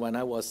questions, and when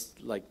I was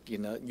like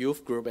in a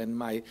youth group, and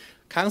my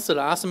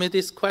counselor asked me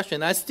this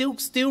question, I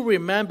still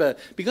remember,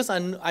 because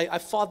I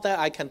thought that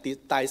I can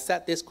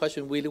dissect this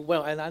question really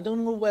well, and I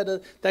don't know whether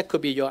that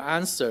could be your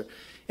answer.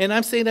 And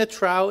I'm saying that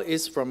trial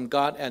is from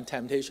God and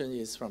temptation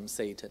is from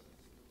Satan.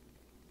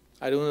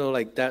 I don't know,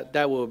 like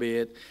that will be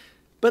it.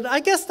 But I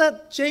guess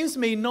that James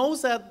may know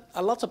that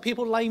a lot of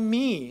people like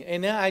me,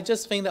 and then I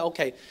just think that,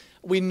 okay,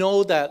 we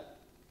know that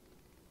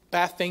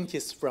bad thing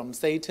is from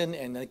Satan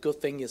and a good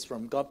thing is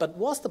from God. But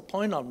what's the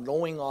point of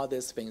knowing all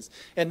these things?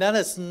 And that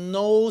is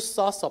no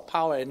source of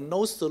power and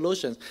no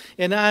solutions.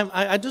 And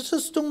I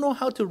just don't know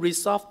how to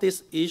resolve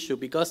this issue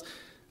because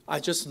I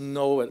just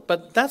know it.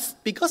 But that's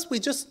because we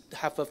just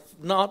have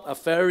not a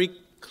very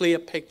clear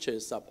picture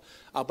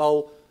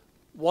about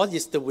what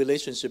is the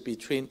relationship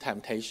between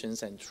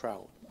temptations and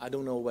trial. I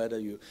don't know whether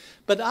you...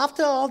 But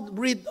after I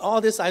read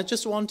all this, I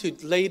just want to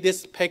lay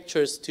these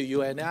pictures to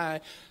you. And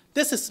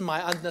this is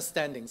my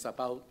understandings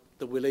about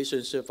the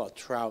relationship of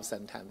trials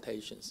and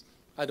temptations.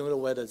 I don't know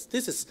whether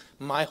this is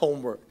my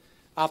homework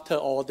after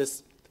all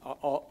this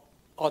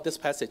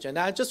passage. And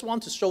I just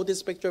want to show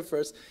this picture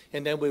first,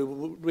 and then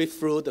we'll read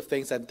through the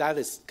things, and that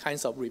is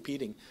kind of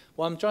repeating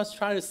what I'm just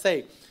trying to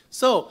say.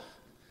 So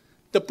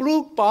the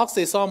blue box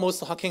is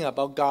almost talking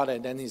about God,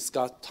 and then he's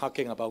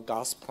talking about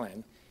God's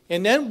plan.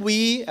 And then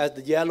we, at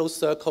the yellow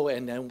circle,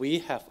 and then we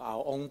have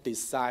our own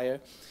desire,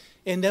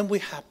 and then we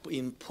have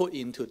been put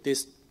into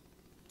this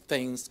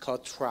things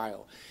called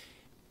trial.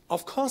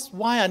 Of course,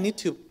 why I need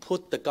to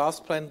put the God's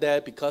plan there,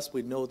 because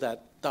we know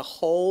that the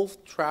whole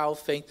trial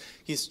thing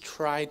is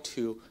trying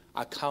to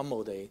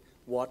accommodate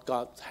what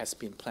God has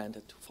been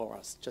planted for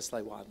us, just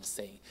like what I'm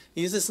saying.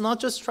 It's not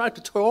just try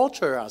to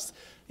torture us.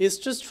 It's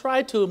just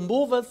try to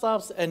move us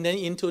up and then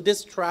into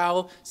this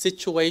trial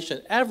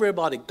situation.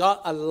 Everybody, God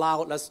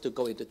allowed us to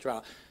go into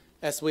trial.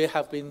 As we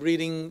have been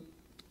reading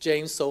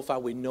James so far,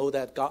 we know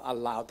that God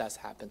allowed that to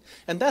happen.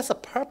 And that's a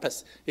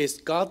purpose, is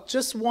God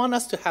just want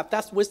us to have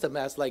that wisdom,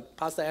 as like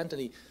Pastor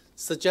Anthony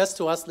suggests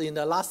to us in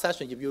the last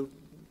session. If you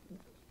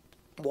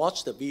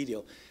watch the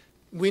video,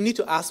 we need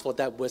to ask for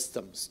that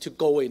wisdom to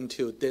go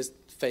into this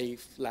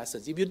faith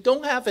lessons. If you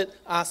don't have it,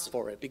 ask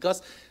for it,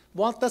 because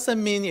what does it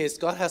mean is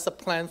God has a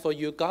plan for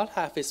you. God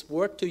has his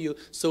word to you,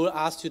 so he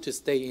asks you to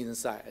stay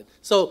inside.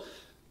 So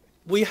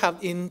we have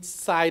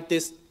inside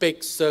this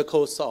big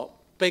circles of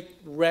big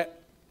red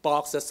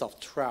boxes of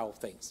trial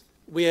things.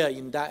 We are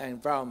in that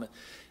environment.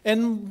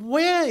 And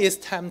where is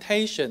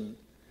temptation?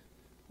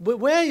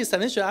 Where is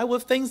temptation? I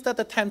would think that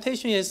the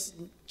temptation is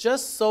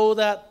just so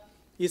that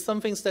it's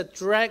something that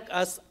drag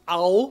us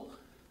out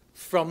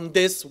from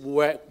this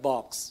red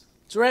box.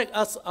 Drag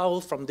us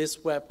out from this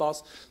red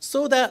box,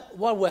 so that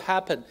what will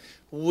happen?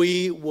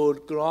 We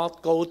would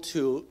not go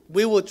to,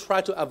 we will try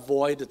to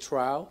avoid the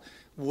trial.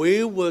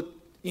 We would,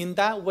 in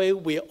that way,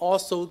 we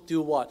also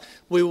do what?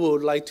 We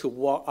would like to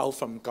walk out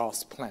from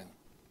God's plan.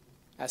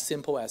 As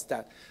simple as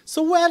that.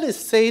 So where is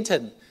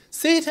Satan?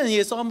 Satan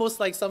is almost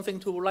like something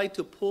to like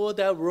to pull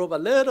that rope a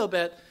little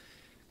bit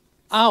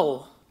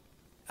out.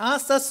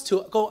 Ask us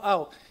to go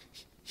out.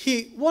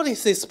 What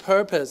is his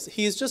purpose?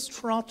 He's just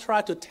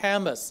try to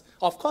tempt us.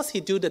 Of course, he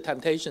do the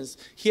temptations.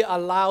 He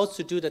allows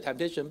to do the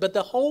temptation. But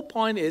the whole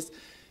point is,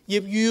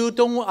 if you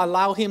don't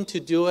allow him to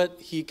do it,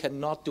 he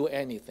cannot do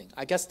anything.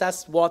 I guess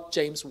that's what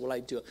James would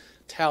like to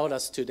tell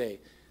us today.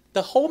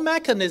 The whole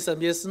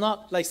mechanism is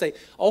not like say,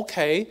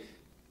 okay,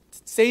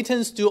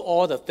 Satan's do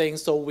all the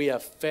things, so we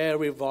are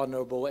very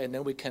vulnerable, and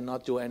then we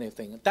cannot do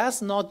anything.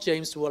 That's not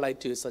James would like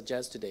to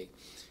suggest today.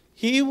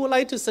 He would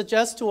like to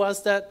suggest to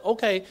us that,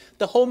 okay,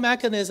 the whole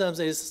mechanism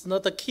is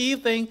not the key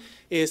thing,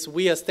 is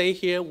we are stay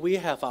here, we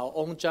have our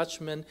own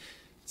judgment.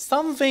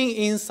 Something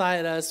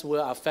inside us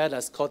will affect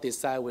us called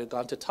desire. We're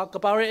going to talk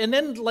about it. And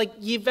then like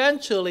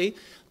eventually,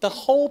 the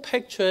whole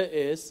picture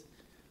is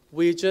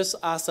we just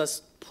ask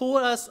us, pull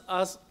us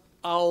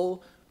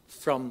out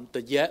from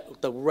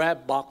the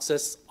red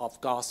boxes of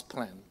God's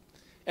plan.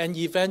 And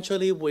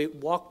eventually we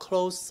walk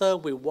closer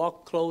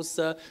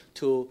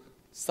to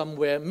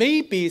somewhere,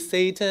 maybe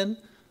Satan,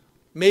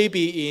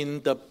 maybe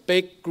in the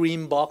big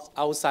green box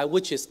outside,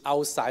 which is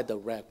outside the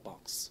red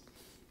box.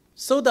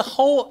 So the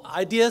whole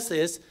idea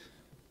is,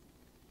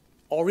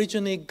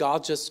 originally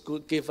God just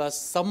could give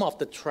us some of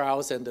the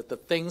trials and the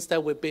things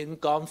that we've been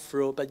gone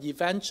through, but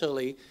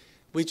eventually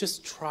we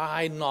just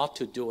try not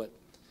to do it.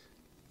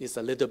 It's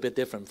a little bit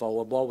different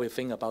for what we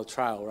think about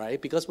trial,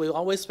 right? Because we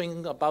always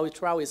think about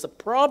trial is a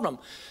problem.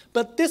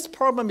 But this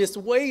problem is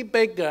way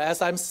bigger.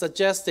 As I'm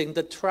suggesting,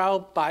 the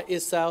trial by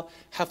itself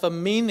have a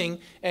meaning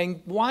and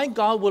why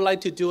God would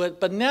like to do it.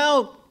 But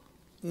now,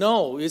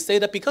 no, you say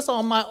that because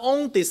of my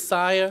own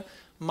desire,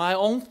 my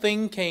own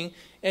thinking,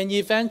 and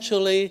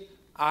eventually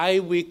I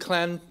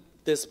reclaim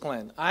this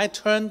plan. I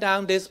turn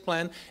down this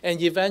plan, and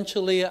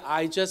eventually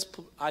I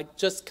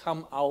just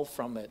come out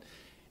from it.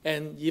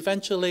 And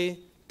eventually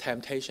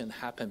temptation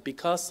happened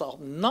because of,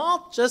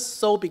 not just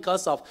so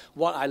because of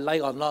what I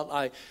like or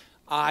not,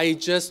 I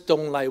just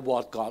don't like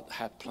what God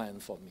had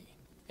planned for me.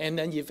 And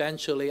then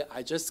eventually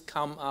I just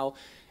come out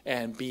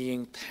and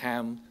being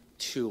tempted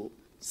to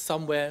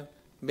somewhere,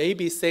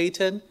 maybe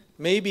Satan,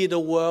 maybe the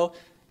world,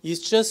 is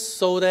just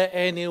so that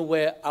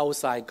anywhere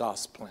outside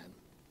God's plan.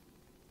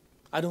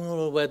 I don't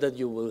know whether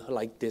you will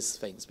like these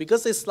things,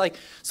 because it's like,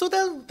 so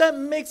that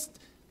makes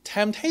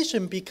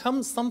temptation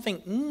become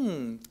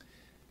something,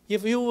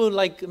 if you will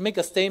like make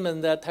a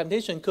statement that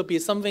temptation could be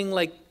something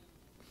like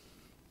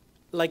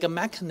a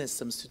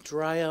mechanism to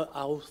drive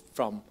out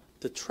from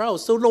the trial.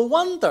 So no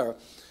wonder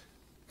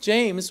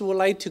James would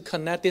like to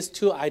connect these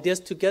two ideas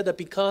together,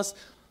 because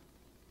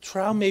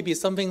trial may be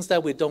some things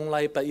that we don't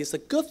like, but it's a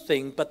good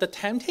thing. But the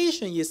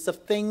temptation is the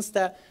things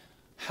that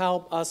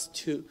help us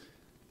to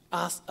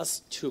ask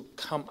us to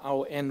come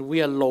out, and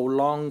we are no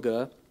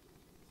longer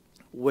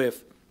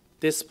with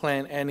this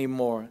plan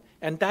anymore.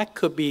 And that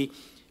could be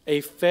a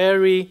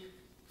very,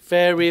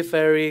 very,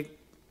 very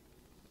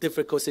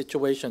difficult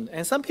situation.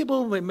 And some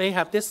people may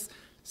have this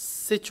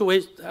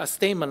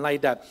statement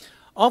like that.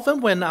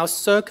 Often when our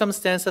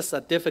circumstances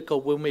are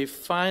difficult, when we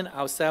find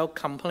ourselves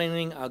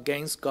complaining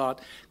against God,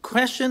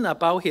 question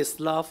about His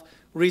love,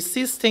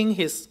 resisting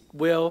His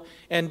will,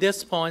 and at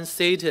this point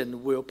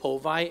Satan will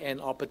provide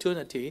an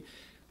opportunity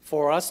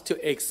for us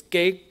to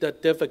escape the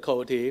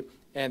difficulty,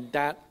 and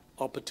that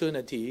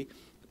opportunity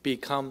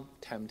become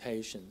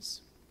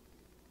temptations.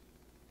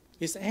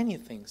 It's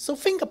anything. So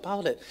think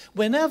about it.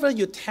 Whenever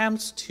you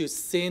attempt to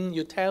sin,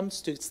 you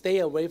attempt to stay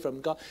away from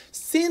God,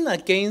 sin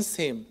against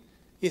Him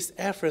is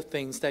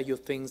everything that you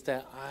think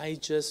that I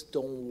just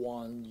don't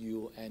want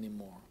you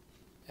anymore.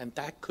 And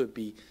that could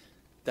be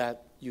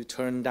that you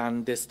turn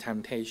down this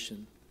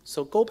temptation.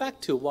 So go back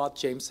to what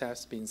James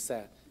has been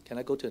said. Can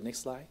I go to the next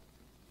slide?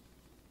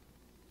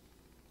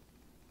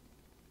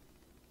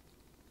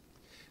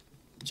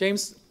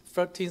 James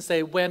 13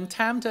 say, when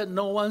tempted,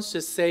 no one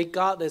should say,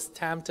 God has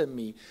tempted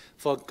me,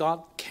 for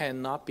God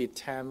cannot be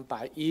tempted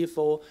by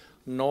evil,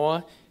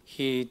 nor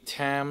He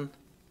tempt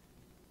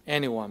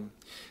anyone.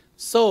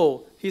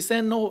 So he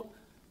said,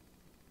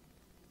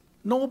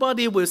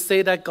 nobody will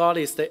say that God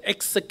is the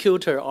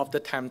executor of the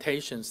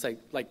temptations.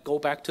 Like go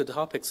back to the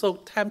topic. So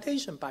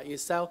temptation by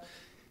itself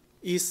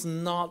is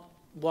not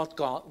what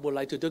God would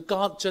like to do.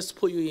 God just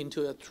put you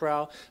into a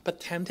trial, but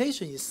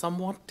temptation is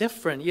somewhat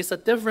different. It's a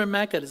different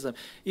mechanism.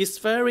 It's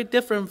very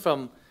different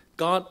from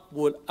God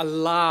would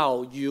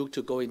allow you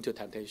to go into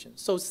temptation.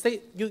 So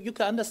say, you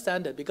can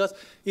understand it, because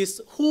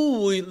it's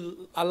who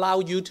will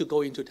allow you to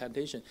go into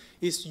temptation.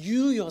 It's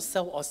you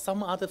yourself or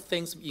some other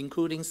things,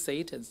 including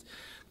Satan's.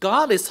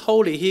 God is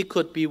holy. He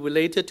could be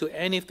related to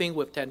anything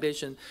with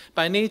temptation.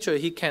 By nature,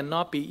 He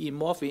cannot be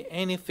involved in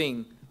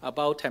anything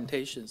about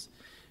temptations.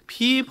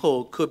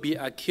 People could be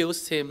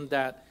accused Him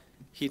that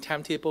He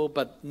tempts people,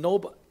 but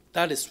no,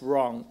 that is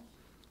wrong.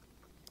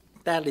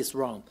 That is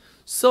wrong.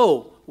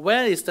 So,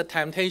 where is the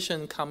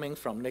temptation coming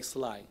from? Next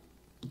slide.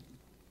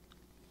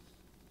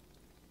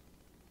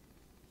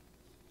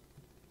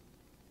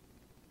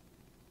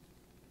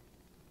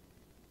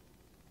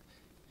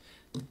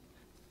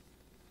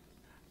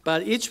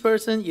 But each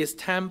person is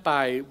tempted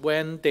by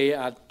when they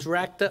are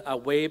dragged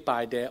away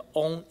by their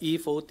own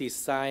evil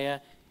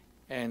desire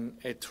and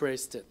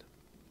attracted.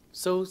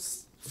 So,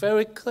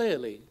 very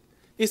clearly,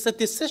 it's a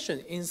decision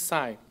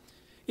inside.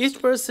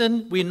 Each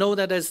person, we know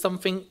that there's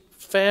something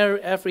fair.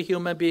 Every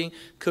human being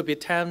could be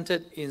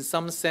tempted in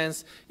some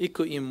sense. It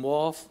could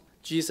involve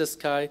Jesus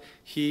Christ.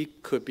 He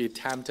could be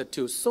tempted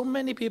too. So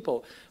many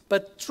people.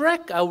 But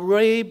dragged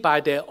away by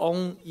their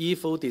own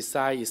evil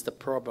desire is the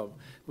problem.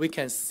 We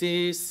can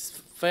see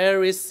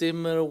very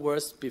similar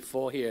words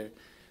before here.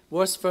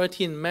 Verse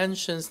 13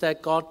 mentions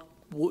that God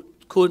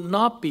could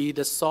not be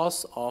the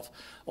source of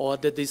or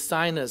the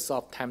designers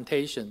of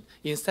temptation.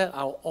 Instead,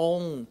 our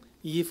own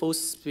evil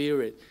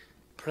spirit,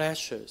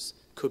 pleasures,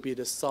 could be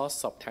the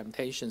source of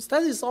temptations.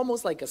 That is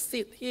almost like a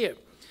seed here.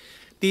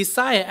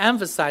 Desire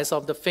emphasize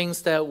of the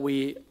things that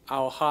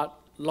our heart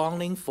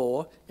longing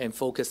for and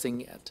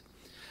focusing at.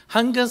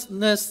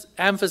 Hungerness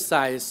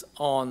emphasize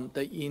on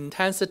the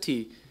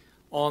intensity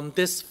on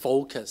this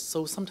focus.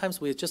 So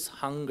sometimes we just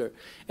hunger.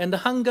 And the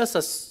hungers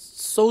are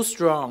so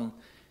strong.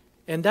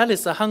 And that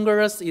is a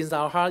hungerness in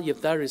our heart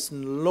if there is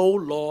no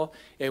law,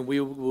 and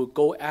we will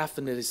go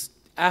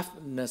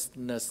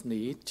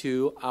effortlessly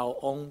to our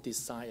own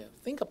desire.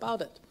 Think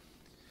about it.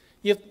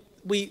 If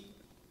we,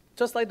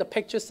 just like the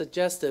picture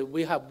suggested,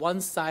 we have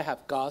one side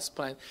have God's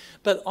plan,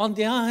 but on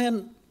the other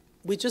hand,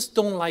 we just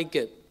don't like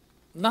it.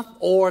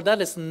 That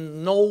is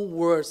no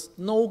words,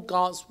 no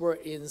God's word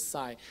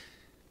inside,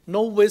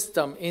 no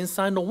wisdom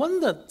inside. No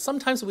wonder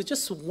sometimes we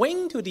just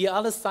swing to the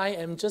other side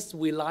and just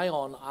rely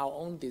on our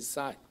own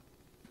desire.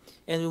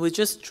 And we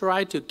just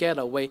try to get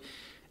away.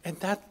 And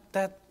that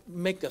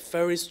make a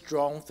very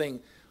strong thing.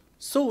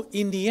 So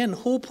in the end,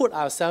 who put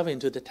ourselves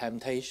into the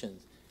temptation?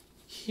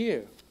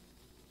 Here.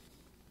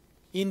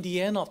 In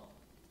the end of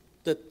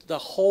the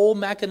whole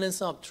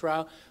mechanism of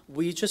trial,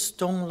 we just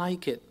don't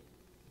like it.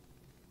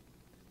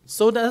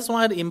 So that's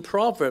why in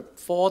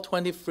Proverbs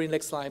 4:23,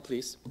 next slide,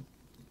 please.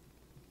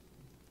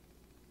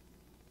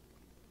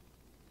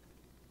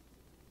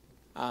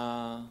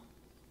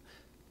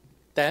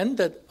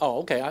 Then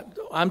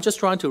I'm just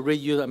trying to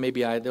read you.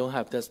 Maybe I don't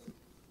have this.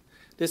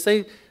 They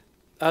say,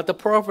 the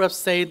Proverbs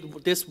say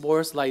this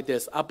words like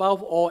this: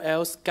 above all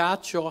else,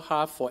 guard your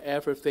heart, for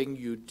everything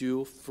you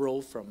do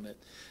flow from it.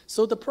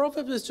 So the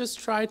Proverbs is just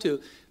try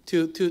to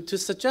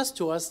suggest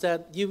to us that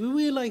you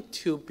really like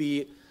to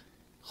be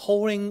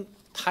holding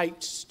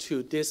tight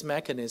to this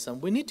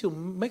mechanism. We need to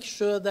make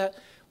sure that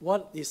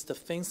what is the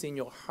things in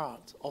your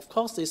heart. Of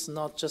course, it's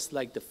not just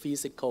like the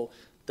physical,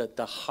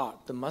 the heart,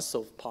 the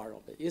muscle part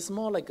of it. It's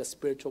more like a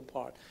spiritual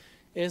part.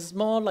 It's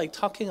more like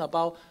talking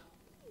about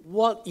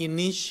what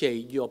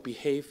initiate your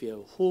behavior,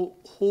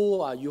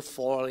 who are you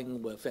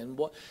falling with, and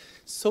what.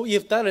 So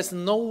if there is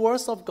no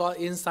words of God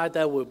inside,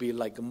 that will be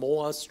like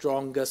more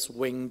stronger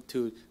swing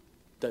to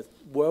the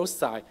world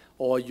side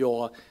or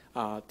your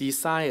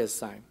desire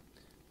side.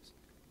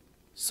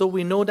 So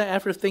we know that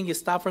everything is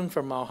suffering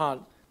from our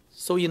heart.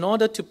 So in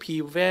order to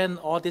prevent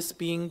all this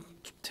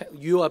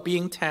you are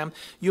being tempted,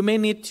 you may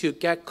need to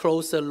get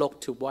closer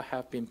look to what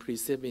have been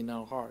perceived in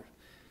our heart.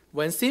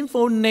 When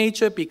sinful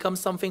nature becomes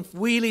something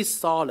really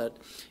solid,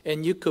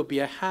 and it could be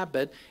a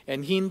habit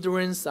and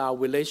hindrance our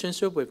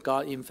relationship with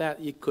God, in fact,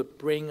 it could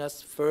bring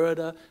us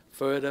further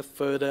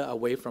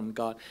away from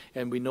God.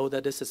 And we know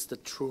that this is the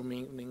true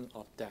meaning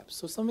of death.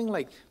 So something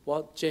like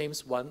what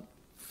James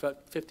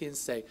 1:15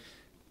 say,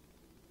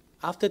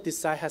 after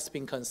desire has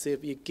been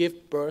conceived, it gives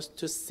birth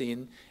to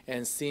sin,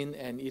 and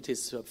it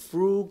is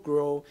through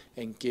growth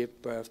and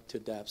give birth to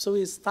death. So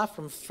it starts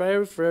from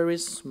very, very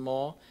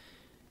small,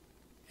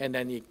 and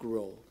then it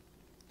grows.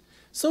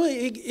 So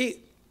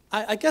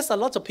I guess a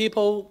lot of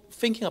people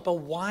thinking about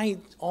why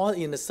all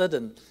in a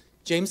sudden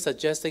James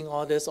suggesting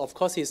all this. Of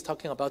course, he's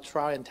talking about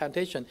trial and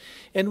temptation.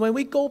 And when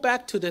we go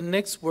back to the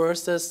next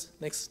verses,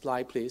 next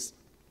slide, please.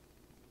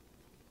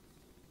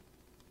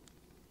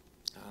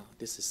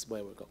 This is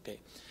where we go. Okay.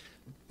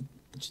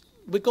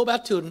 We go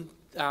back to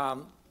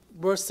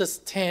verses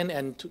 10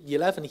 and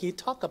 11. He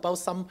talked about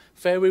some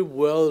very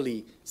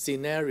worldly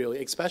scenario,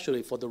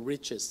 especially for the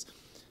richest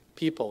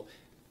people.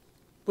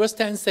 Verse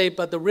 10 say,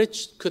 but the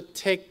rich could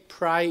take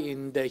pride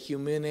in their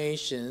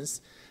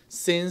humiliations,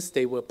 since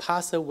they will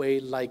pass away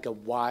like a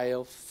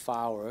wild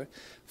flower.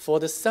 For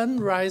the sun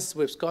rises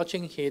with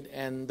scorching heat,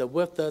 and the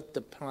withered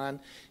the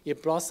plant,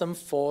 its blossom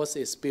falls,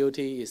 its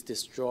beauty is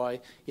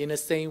destroyed. In the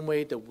same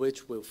way, the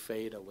witch will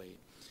fade away.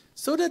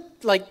 So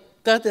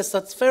that is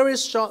a very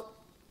short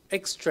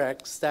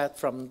extracts that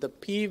from the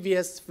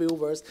previous few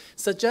verses,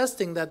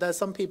 suggesting that there are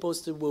some people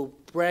still will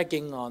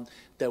bragging on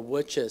their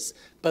witches,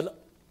 but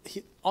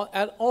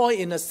at all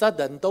in a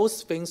sudden,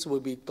 those things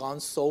will be gone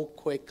so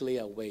quickly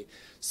away.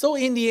 So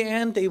in the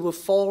end, they were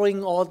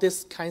following all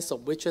these kinds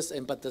of witches,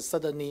 but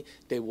suddenly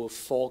they will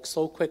fall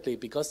so quickly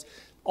because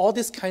all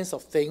these kinds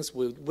of things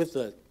will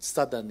wither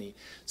suddenly.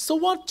 So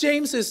what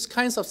James is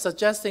kind of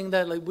suggesting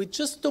that we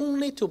just don't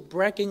need to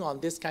bragging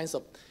on these kinds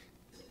of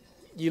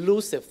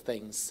elusive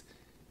things.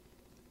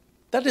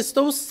 That is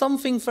those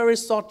something very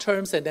short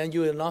terms, and then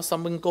you will not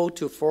something go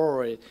to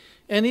forward.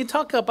 And he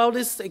talked about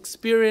this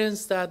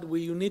experience that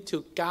you need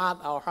to guard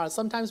our heart.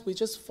 Sometimes we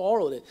just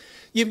follow it.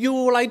 If you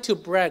would like to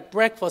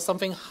brag for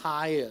something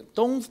higher.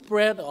 Don't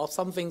brag of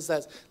something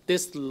that's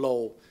this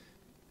low.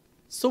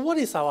 So what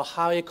is our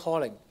higher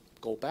calling?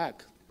 Go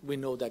back. We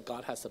know that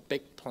God has a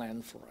big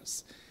plan for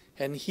us.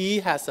 And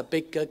he has a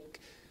big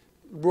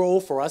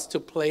role for us to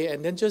play,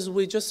 and then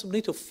we just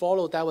need to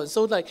follow that one.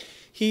 So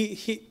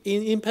he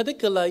in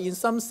particular, in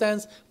some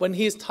sense, when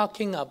he's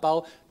talking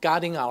about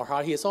guarding our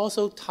heart, he's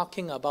also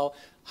talking about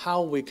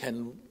how we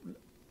can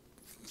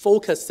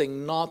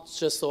focusing not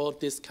just all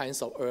these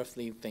kinds of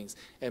earthly things,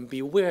 and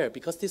beware,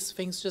 because these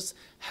things just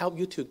help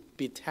you to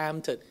be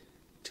tempted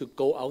to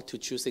go out to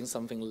choosing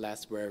something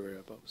less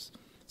variables.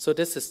 So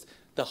this is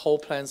the whole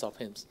plans of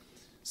him.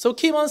 So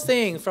keep on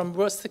saying from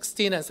verse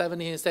 16 and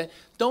 17, he said,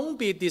 don't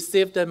be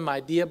deceived,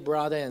 my dear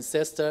brother and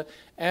sister.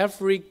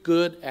 Every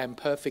good and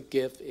perfect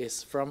gift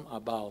is from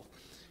above,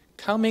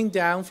 coming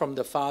down from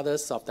the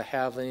fathers of the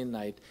heavenly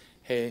light,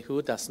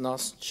 who does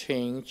not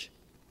change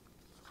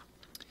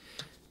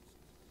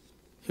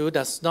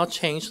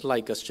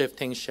like a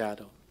shifting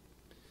shadow.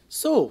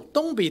 So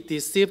don't be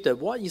deceived.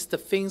 What is the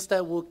things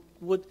that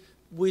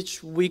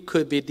which we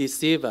could be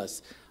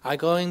deceivers?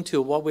 According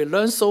to what we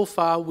learned so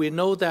far, we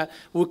know that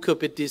we could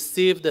be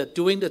deceived that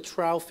doing the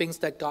trial things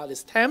that God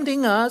is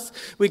tempting us.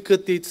 We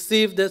could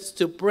deceive this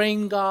to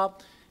bring God.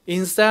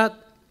 Instead,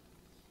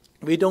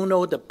 we don't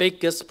know the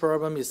biggest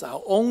problem is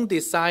our own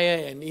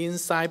desire and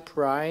inside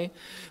pride.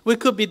 We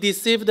could be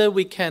deceived that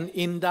we can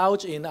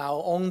indulge in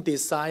our own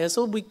desire.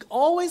 So we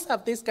always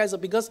have these guys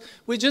because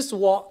we just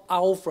walk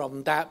out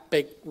from that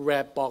big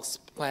red box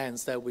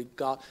plans that we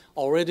got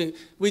already.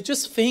 We're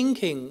just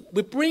thinking,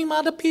 we bring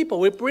other people,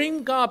 we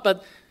bring God,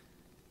 but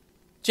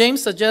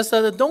James suggests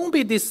that don't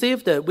be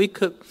deceived that we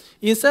could,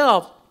 instead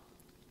of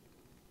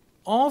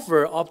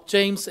offer of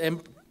James,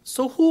 and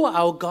so who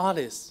our God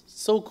is.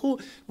 So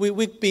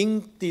we've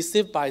been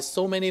deceived by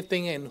so many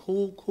things, and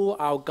who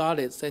our God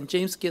is. And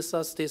James gives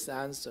us this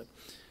answer.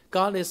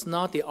 God is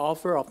not the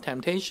author of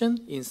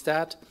temptation.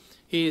 Instead,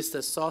 He is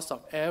the source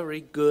of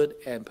every good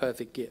and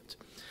perfect gift.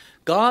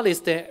 God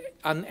is the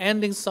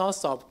unending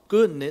source of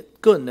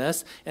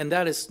goodness, and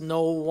that is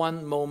no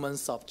one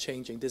moment of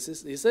changing.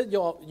 Is it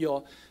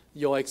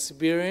your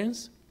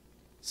experience?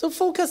 So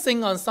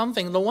focusing on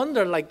something, no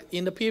wonder like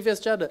in the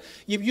previous chapter,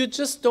 if you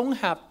just don't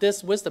have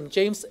this wisdom,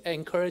 James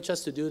encouraged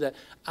us to do that.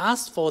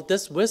 Ask for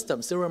this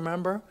wisdom, still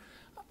remember?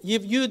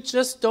 If you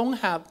just don't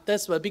have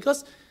this,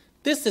 because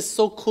this is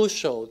so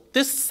crucial.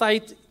 This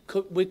sight,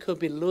 we could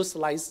be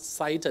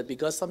loose-sighted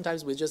because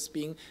sometimes we're just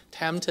being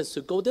tempted to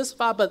go this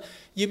far. But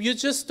if you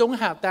just don't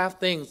have that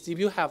things, if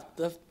you have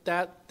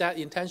that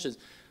intention,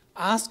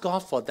 ask God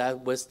for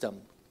that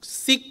wisdom.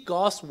 Seek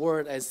God's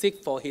word and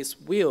seek for his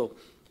will.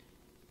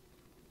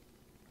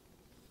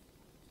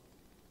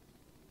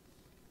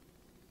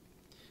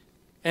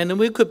 And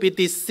we could be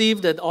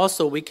deceived that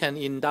also we can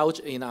indulge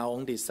in our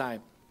own desire.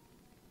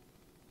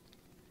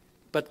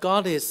 But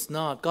God is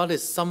not. God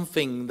is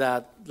something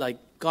that, like,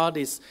 God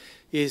is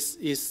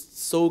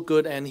so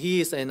good, and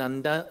he is an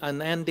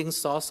unending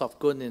source of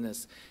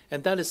goodness.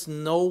 And that is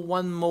no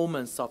one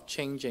moment of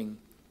changing.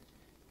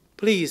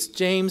 Please,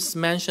 James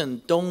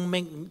mentioned, don't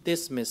make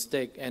this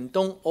mistake and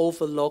don't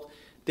overlook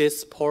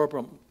this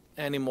problem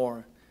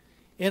anymore.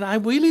 And I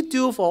really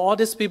do for all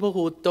these people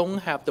who don't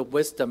have the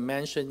wisdom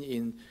mentioned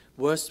in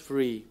verse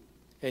 3,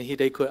 and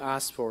they could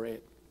ask for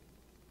it.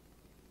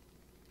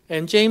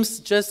 And James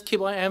just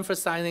keep on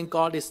emphasizing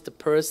God is the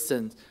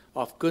person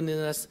of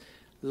goodness,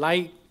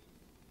 like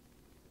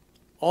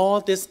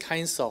all these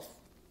kinds of,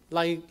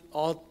 like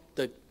all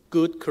the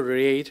good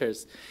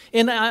creators.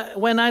 And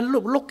when I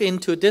look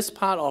into this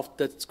part of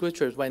the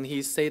scriptures, when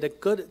he say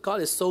that God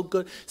is so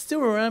good,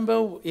 still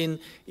remember in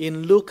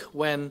Luke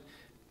when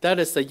that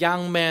is a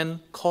young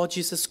man called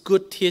Jesus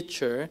good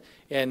teacher,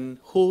 and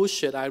who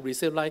should I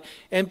receive like?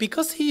 And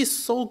because he is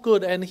so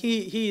good, and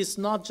he is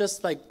not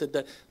just like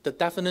the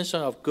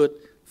definition of good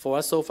for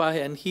us so far,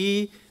 and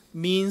he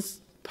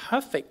means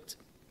perfect.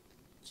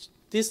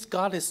 This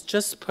God is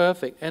just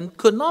perfect and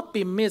could not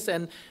be missed,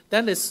 and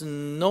there is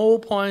no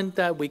point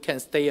that we can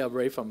stay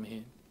away from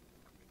him.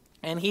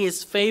 And he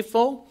is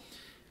faithful.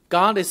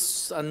 God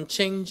is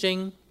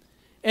unchanging.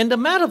 And the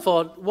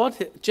metaphor,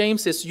 what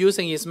James is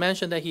using is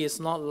mentioned that he is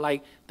not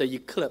like the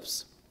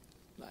eclipse.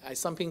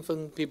 Some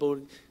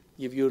people,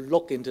 if you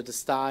look into the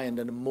star and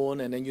the moon,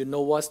 and then you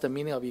know what's the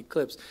meaning of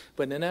eclipse.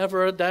 But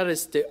whenever that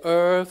is the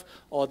earth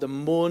or the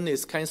moon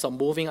is kind of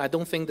moving, I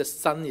don't think the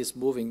sun is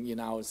moving in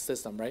our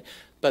system, right?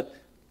 But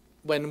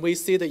when we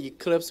see the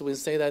eclipse, we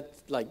say that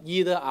like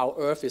either our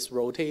earth is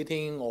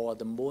rotating or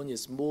the moon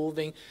is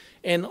moving.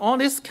 And all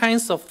these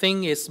kinds of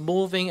things is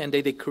moving, and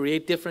they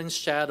create different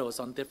shadows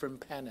on different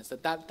planets.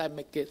 That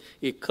make it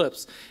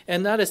eclipse.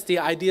 And that is the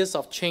ideas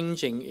of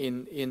changing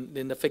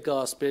in the figure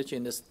of spirit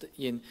in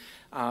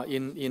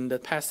the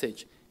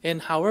passage.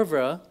 And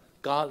however,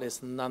 God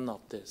is none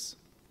of this.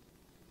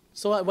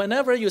 So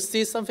whenever you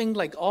see something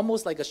like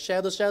almost like a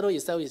shadow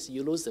itself is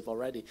elusive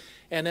already.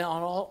 And then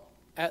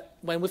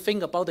when we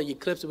think about the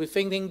eclipse, we're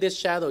thinking this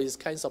shadow is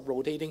kind of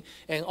rotating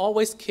and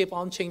always keep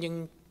on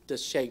changing the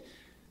shape.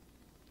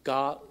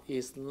 God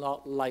is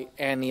not like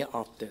any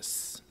of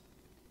this.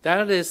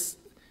 That is,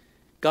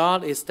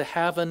 God is the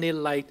heavenly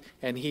light,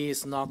 and he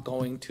is not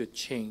going to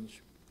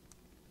change.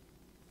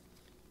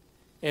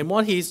 And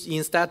what he's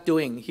instead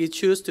doing, he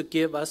chooses to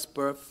give us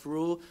birth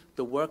through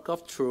the work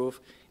of truth,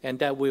 and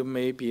that we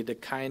may be the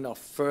kind of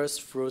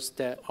first fruits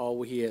that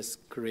all he has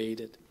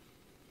created.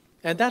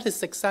 And that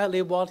is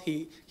exactly what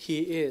he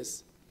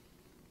is.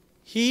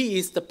 He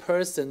is the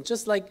person,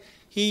 just like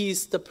he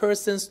is the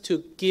person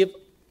to give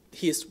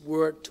his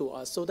word to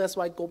us. So that's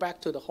why I go back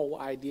to the whole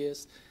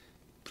ideas.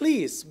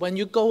 Please, when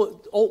you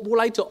would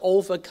like to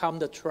overcome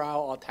the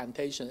trial or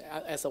temptation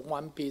as a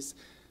one piece,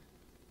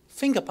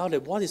 think about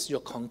it. What is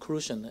your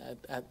conclusion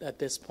at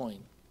this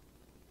point?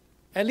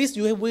 At least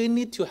we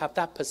need to have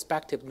that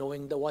perspective,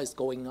 knowing what is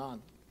going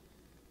on.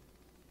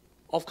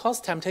 Of course,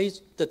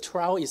 temptation, the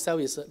trial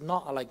itself is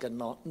not like a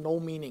no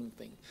meaning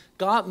thing.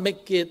 God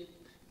make it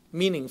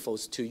meaningful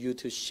to you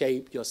to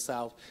shape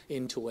yourself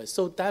into it.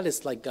 So that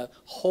is like a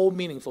whole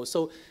meaningful.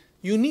 So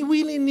you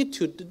really need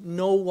to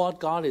know what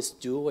God is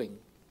doing.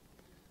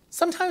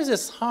 Sometimes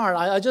it's hard.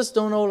 I just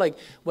don't know, like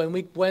when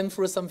we went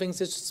through something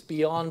just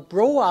beyond,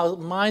 blow our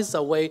minds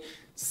away,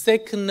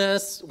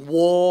 sickness,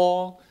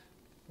 war,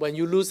 when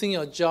you're losing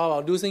your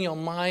job or losing your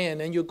mind,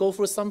 and then you go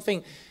through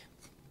something.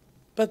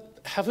 But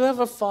have you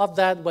ever thought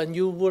that when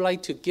you would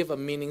like to give a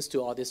meaning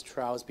to all these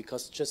trials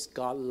because just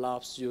God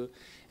loves you,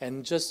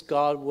 and just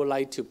God would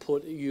like to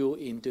put you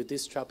into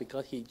this trial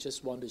because he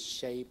just wants to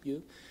shape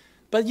you?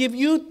 But if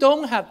you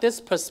don't have this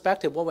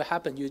perspective, what will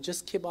happen? You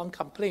just keep on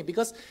complaining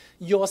because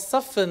your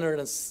suffering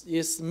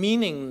is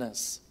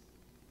meaningless.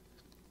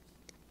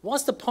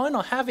 What's the point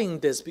of having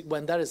this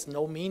when there is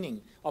no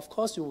meaning? Of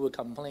course you will be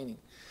complaining.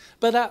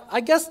 But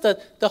I guess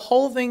that the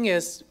whole thing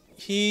is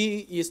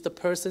he is the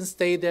person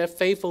stay there,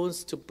 faithful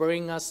to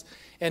bring us,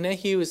 and then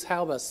he will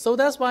help us. So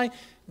that's why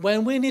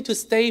when we need to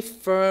stay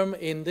firm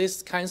in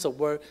these kinds of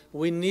work,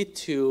 we need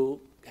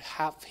to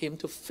have him,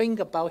 to think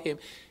about him.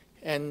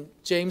 And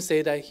James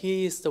said that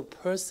he is the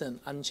person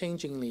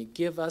unchangingly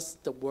give us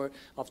the word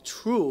of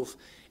truth,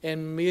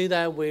 and may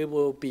that we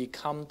will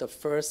become the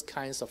first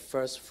kinds of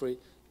first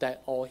fruit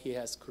that all he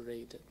has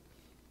created.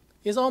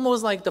 It's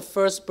almost like the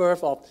first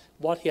birth of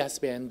what he has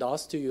been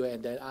endorsed to you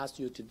and then asked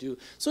you to do.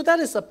 So that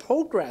is a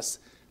progress.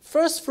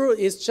 First fruit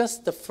is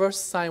just the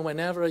first sign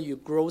whenever you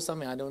grow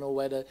something. I don't know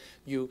whether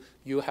you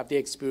have the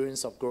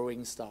experience of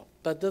growing stuff.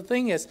 But the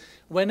thing is,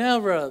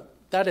 whenever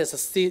that is a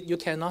seed, you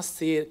cannot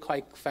see it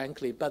quite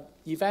frankly. But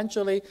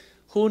eventually,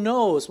 who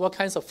knows what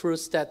kinds of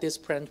fruits that this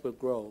plant will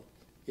grow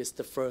is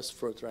the first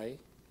fruit, right?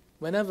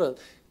 Whenever,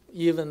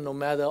 even no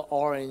matter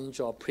orange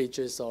or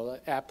peaches or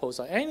apples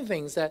or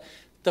anything, that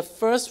the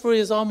first fruit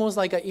is almost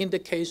like an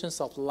indication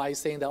of life,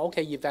 saying that,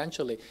 okay,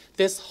 eventually,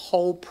 this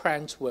whole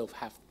plant will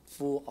have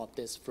full of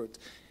this fruit.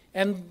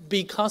 And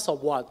because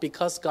of what?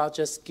 Because God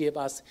just gave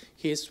us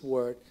his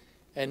word,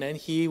 and then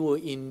he will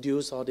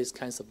induce all these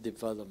kinds of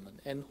development.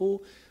 And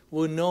who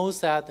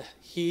knows that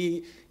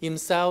he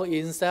himself,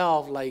 instead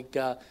of like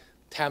a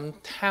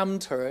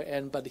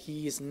tempter, but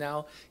he's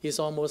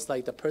almost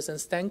like the person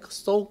stand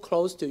so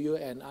close to you,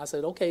 and I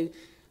said, okay,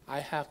 I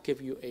have give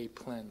you a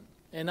plan.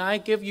 And I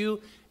give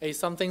you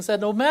something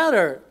that no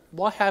matter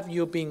what have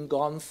you been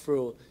gone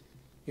through,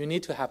 you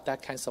need to have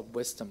that kind of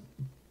wisdom.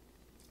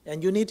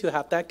 And you need to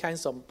have that kind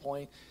of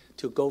point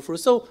to go through.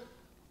 So,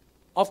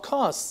 of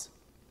course,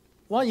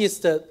 what is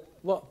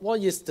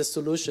the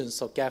solution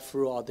to get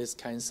through all these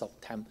kinds of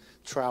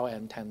trial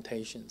and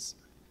temptations?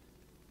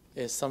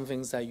 It's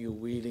something that you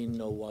really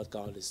know what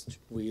God is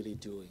really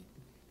doing.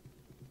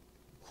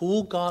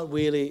 Who God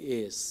really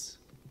is.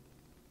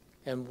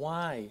 And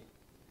why.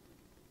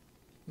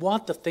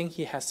 What the thing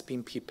he has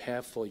been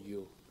prepared for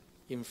you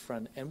in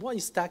front. And what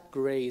is that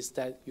grace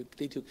that you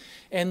need to.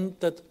 And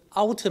that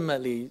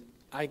ultimately,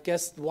 I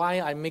guess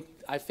why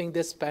I think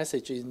this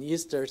passage in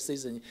Easter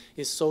season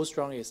is so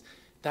strong is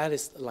that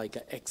is like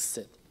an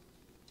exit.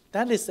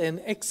 That is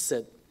an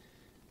exit.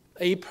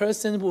 A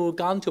person who is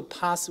going to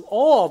pass,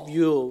 all of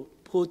you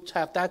who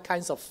have that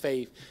kinds of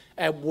faith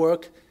at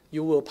work,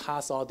 you will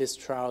pass all these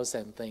trials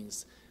and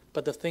things.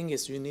 But the thing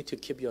is, you need to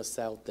keep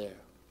yourself there.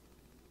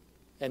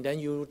 And then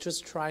you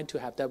just try to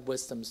have that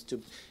wisdom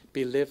to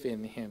believe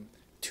in him.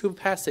 Two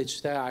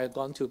passages that are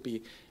going to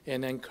be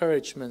an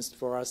encouragement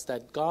for us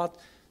that God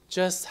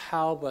just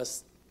help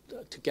us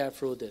to get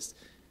through this.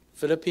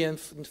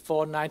 Philippians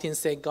 4:19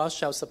 says, God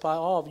shall supply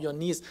all of your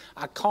needs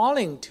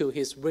according to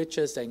his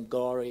riches and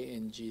glory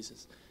in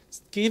Jesus.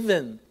 It's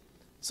given.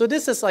 So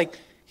this is like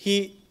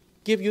he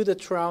give you the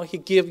trial, he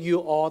give you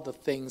all the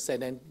things,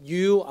 and then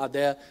you are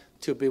there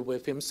to be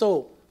with him.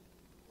 So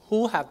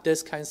who have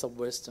these kinds of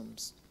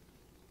wisdoms?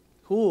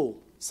 Who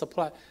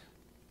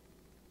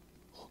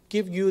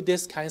give you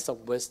these kinds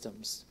of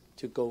wisdoms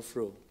to go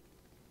through?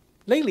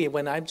 Lately,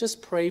 when I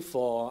just pray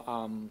for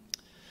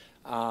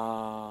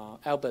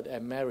Albert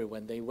and Mary,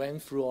 when they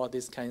went through all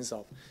these kinds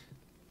of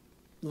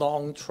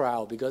long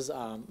trial, because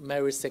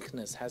Mary's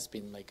sickness has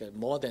been like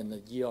more than a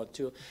year or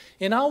two,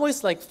 and I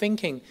always like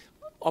thinking,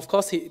 of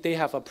course, they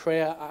have a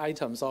prayer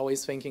items,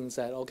 always thinking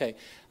that, okay,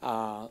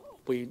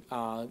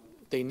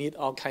 they need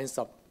all kinds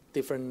of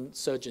different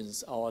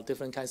surgeons or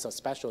different kinds of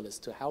specialists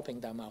to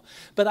helping them out.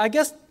 But I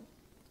guess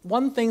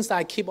one thing that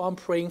I keep on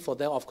praying for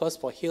them, of course,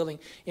 for healing.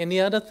 And the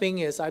other thing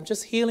is I'm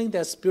just healing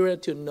their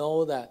spirit to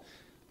know that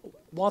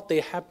what they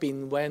have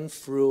been went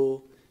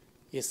through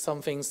is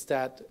something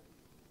that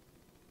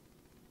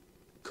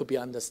could be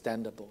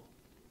understandable.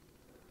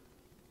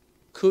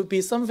 Could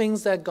be some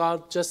things that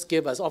God just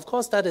gave us. Of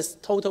course, that is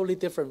totally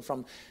different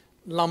from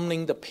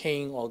numbing the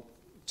pain or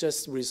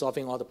just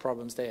resolving all the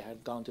problems they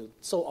had gone to.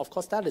 So, of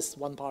course, that is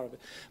one part of it.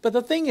 But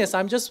the thing is,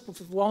 I'm just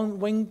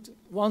going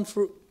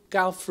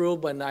through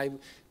when I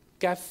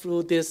get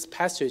through this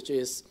passage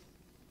is,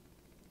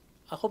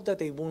 I hope that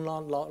they will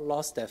not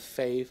lose their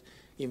faith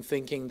in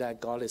thinking that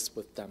God is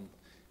with them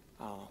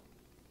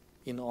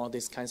in all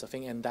these kinds of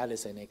things, and that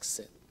is an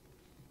exit.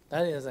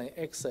 That is an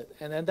exit.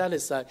 And then that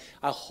is, I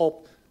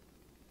hope,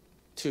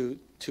 to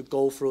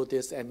go through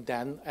this, and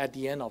then at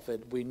the end of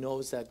it, we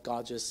know that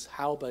God just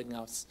helping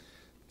us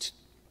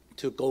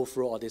to go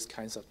through all these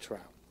kinds of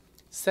trial.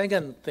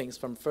 Second things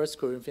from 1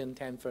 Corinthians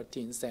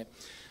 10:13 said,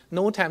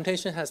 no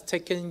temptation has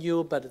taken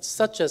you, but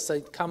such as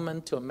is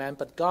common to a man.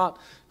 But God,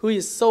 who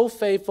is so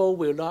faithful,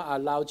 will not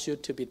allow you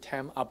to be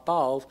tempted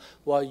above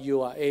what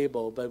you are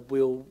able, but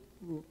will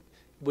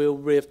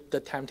with the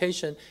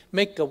temptation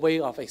make a way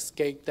of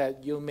escape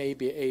that you may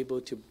be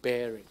able to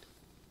bear it.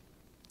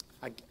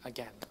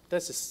 Again,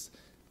 this is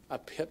a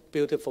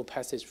beautiful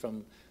passage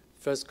from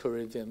 1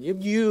 Corinthians.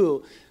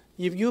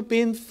 If you've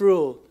been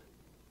through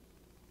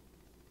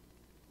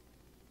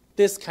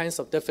these kinds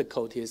of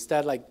difficulties,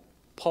 that like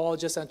Paul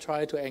just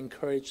tried to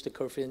encourage the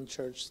Corinthian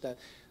church, that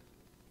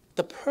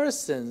the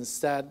persons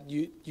that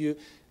you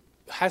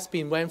has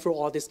been went through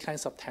all these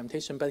kinds of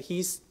temptation, but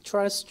he's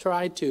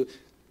tried to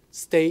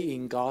stay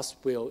in God's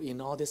will in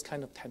all these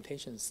kind of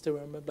temptations. Still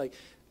remember, like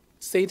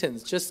Satan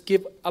just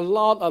give a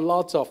lot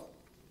of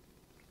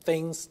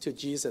things to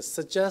Jesus,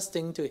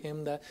 suggesting to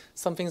him that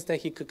some things that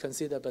he could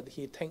consider, but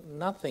he think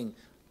nothing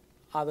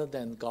other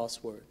than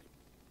God's word.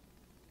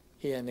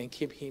 And then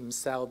keep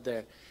himself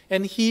there.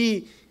 And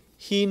he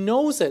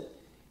knows it.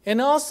 And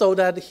also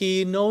that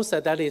he knows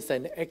that is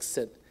an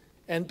exit.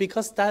 And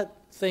because that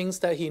things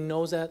that he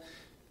knows that,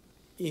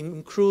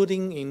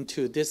 including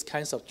into this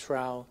kinds of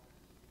trial,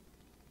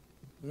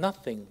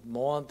 nothing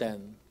more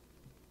than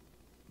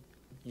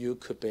you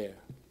could bear.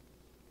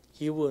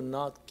 He will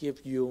not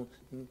give you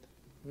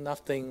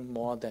nothing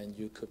more than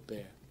you could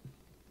bear.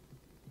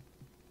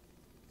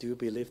 Do you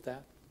believe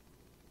that?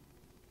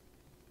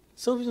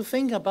 So you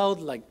think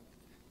about like,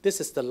 this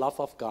is the love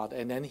of God,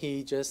 and then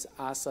he just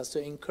asks us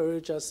to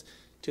encourage us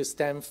to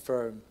stand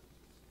firm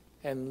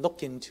and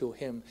look into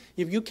him.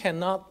 If you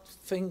cannot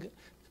think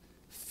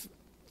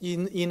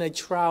in a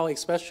trial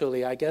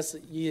especially, I guess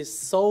it is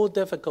so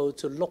difficult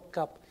to look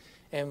up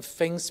and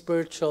think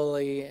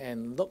spiritually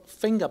and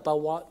think about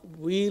what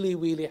really,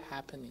 really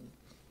happening.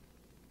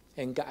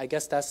 And I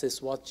guess that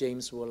is what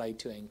James would like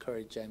to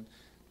encourage them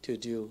to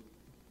do.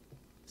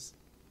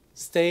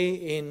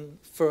 Stay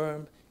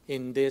firm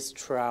in this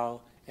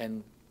trial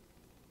and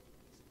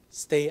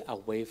stay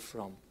away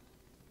from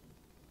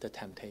the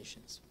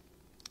temptations.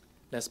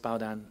 Let's bow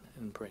down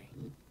and pray.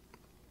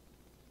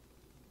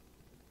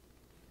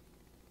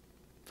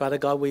 Father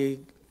God, we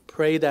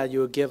pray that you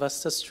will give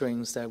us the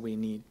strength that we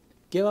need.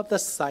 Give us the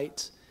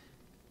sight.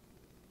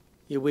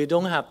 If we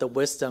don't have the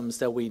wisdoms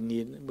that we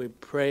need, we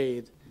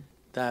pray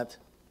that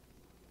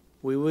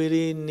we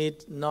really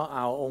need not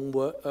our own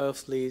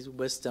earthly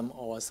wisdom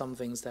or some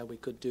things that we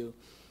could do,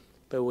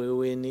 but what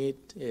we need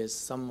is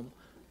some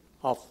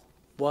of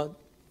what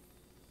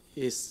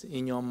is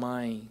in your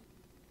mind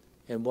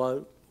and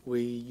what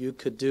you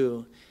could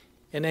do.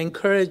 And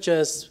encourage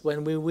us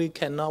when we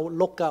cannot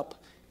look up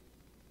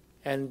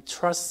and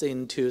trust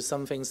into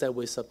some things that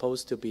we're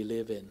supposed to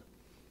believe in.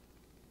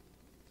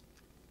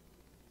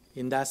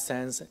 In that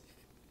sense,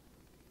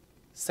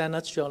 send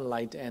us your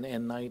light and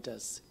enlighten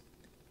us.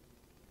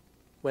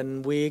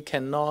 When we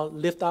cannot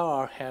lift out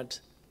our head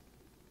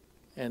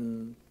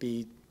and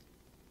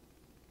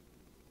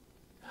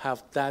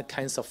have that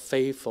kinds of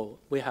faith,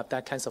 we have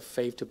that kinds of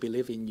faith to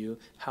believe in you,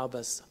 help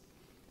us.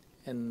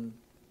 And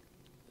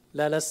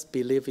let us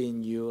believe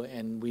in you,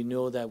 and we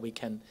know that we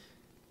can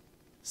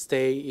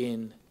stay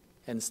in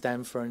and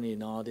stand firm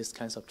in all these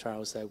kinds of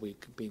trials that we've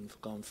been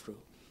gone through.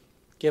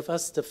 Give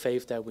us the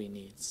faith that we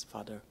need,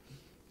 Father.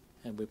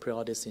 And we pray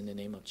all this in the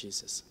name of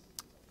Jesus.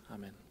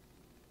 Amen.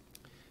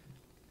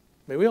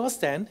 May we all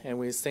stand and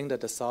we sing the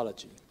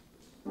doxology.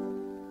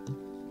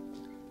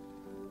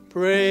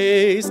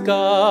 Praise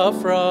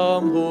God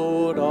from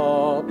whom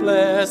all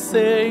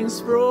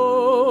blessings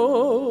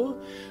flow.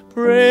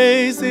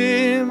 Praise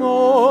him,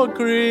 all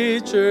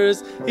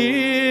creatures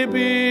here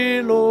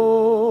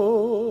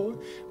below.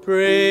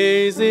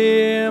 Praise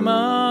him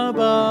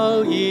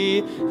above,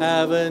 ye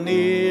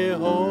heavenly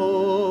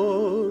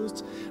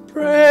hosts.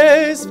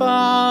 Praise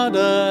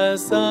Father,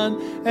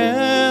 Son,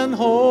 and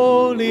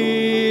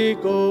Holy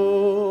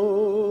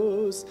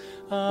Ghost.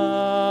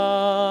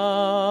 Amen.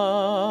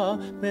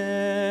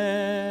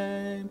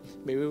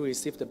 May we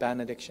receive the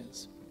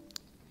benedictions.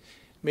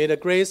 May the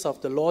grace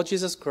of the Lord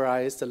Jesus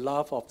Christ, the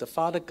love of the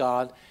Father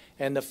God,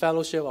 and the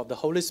fellowship of the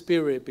Holy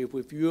Spirit be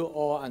with you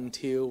all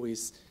until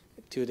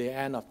to the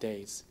end of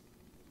days.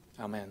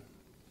 Amen.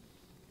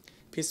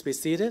 Please be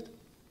seated.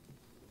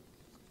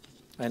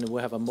 And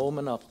we'll have a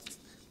moment of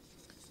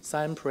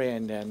silent prayer,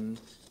 and then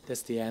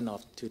that's the end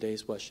of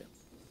today's worship.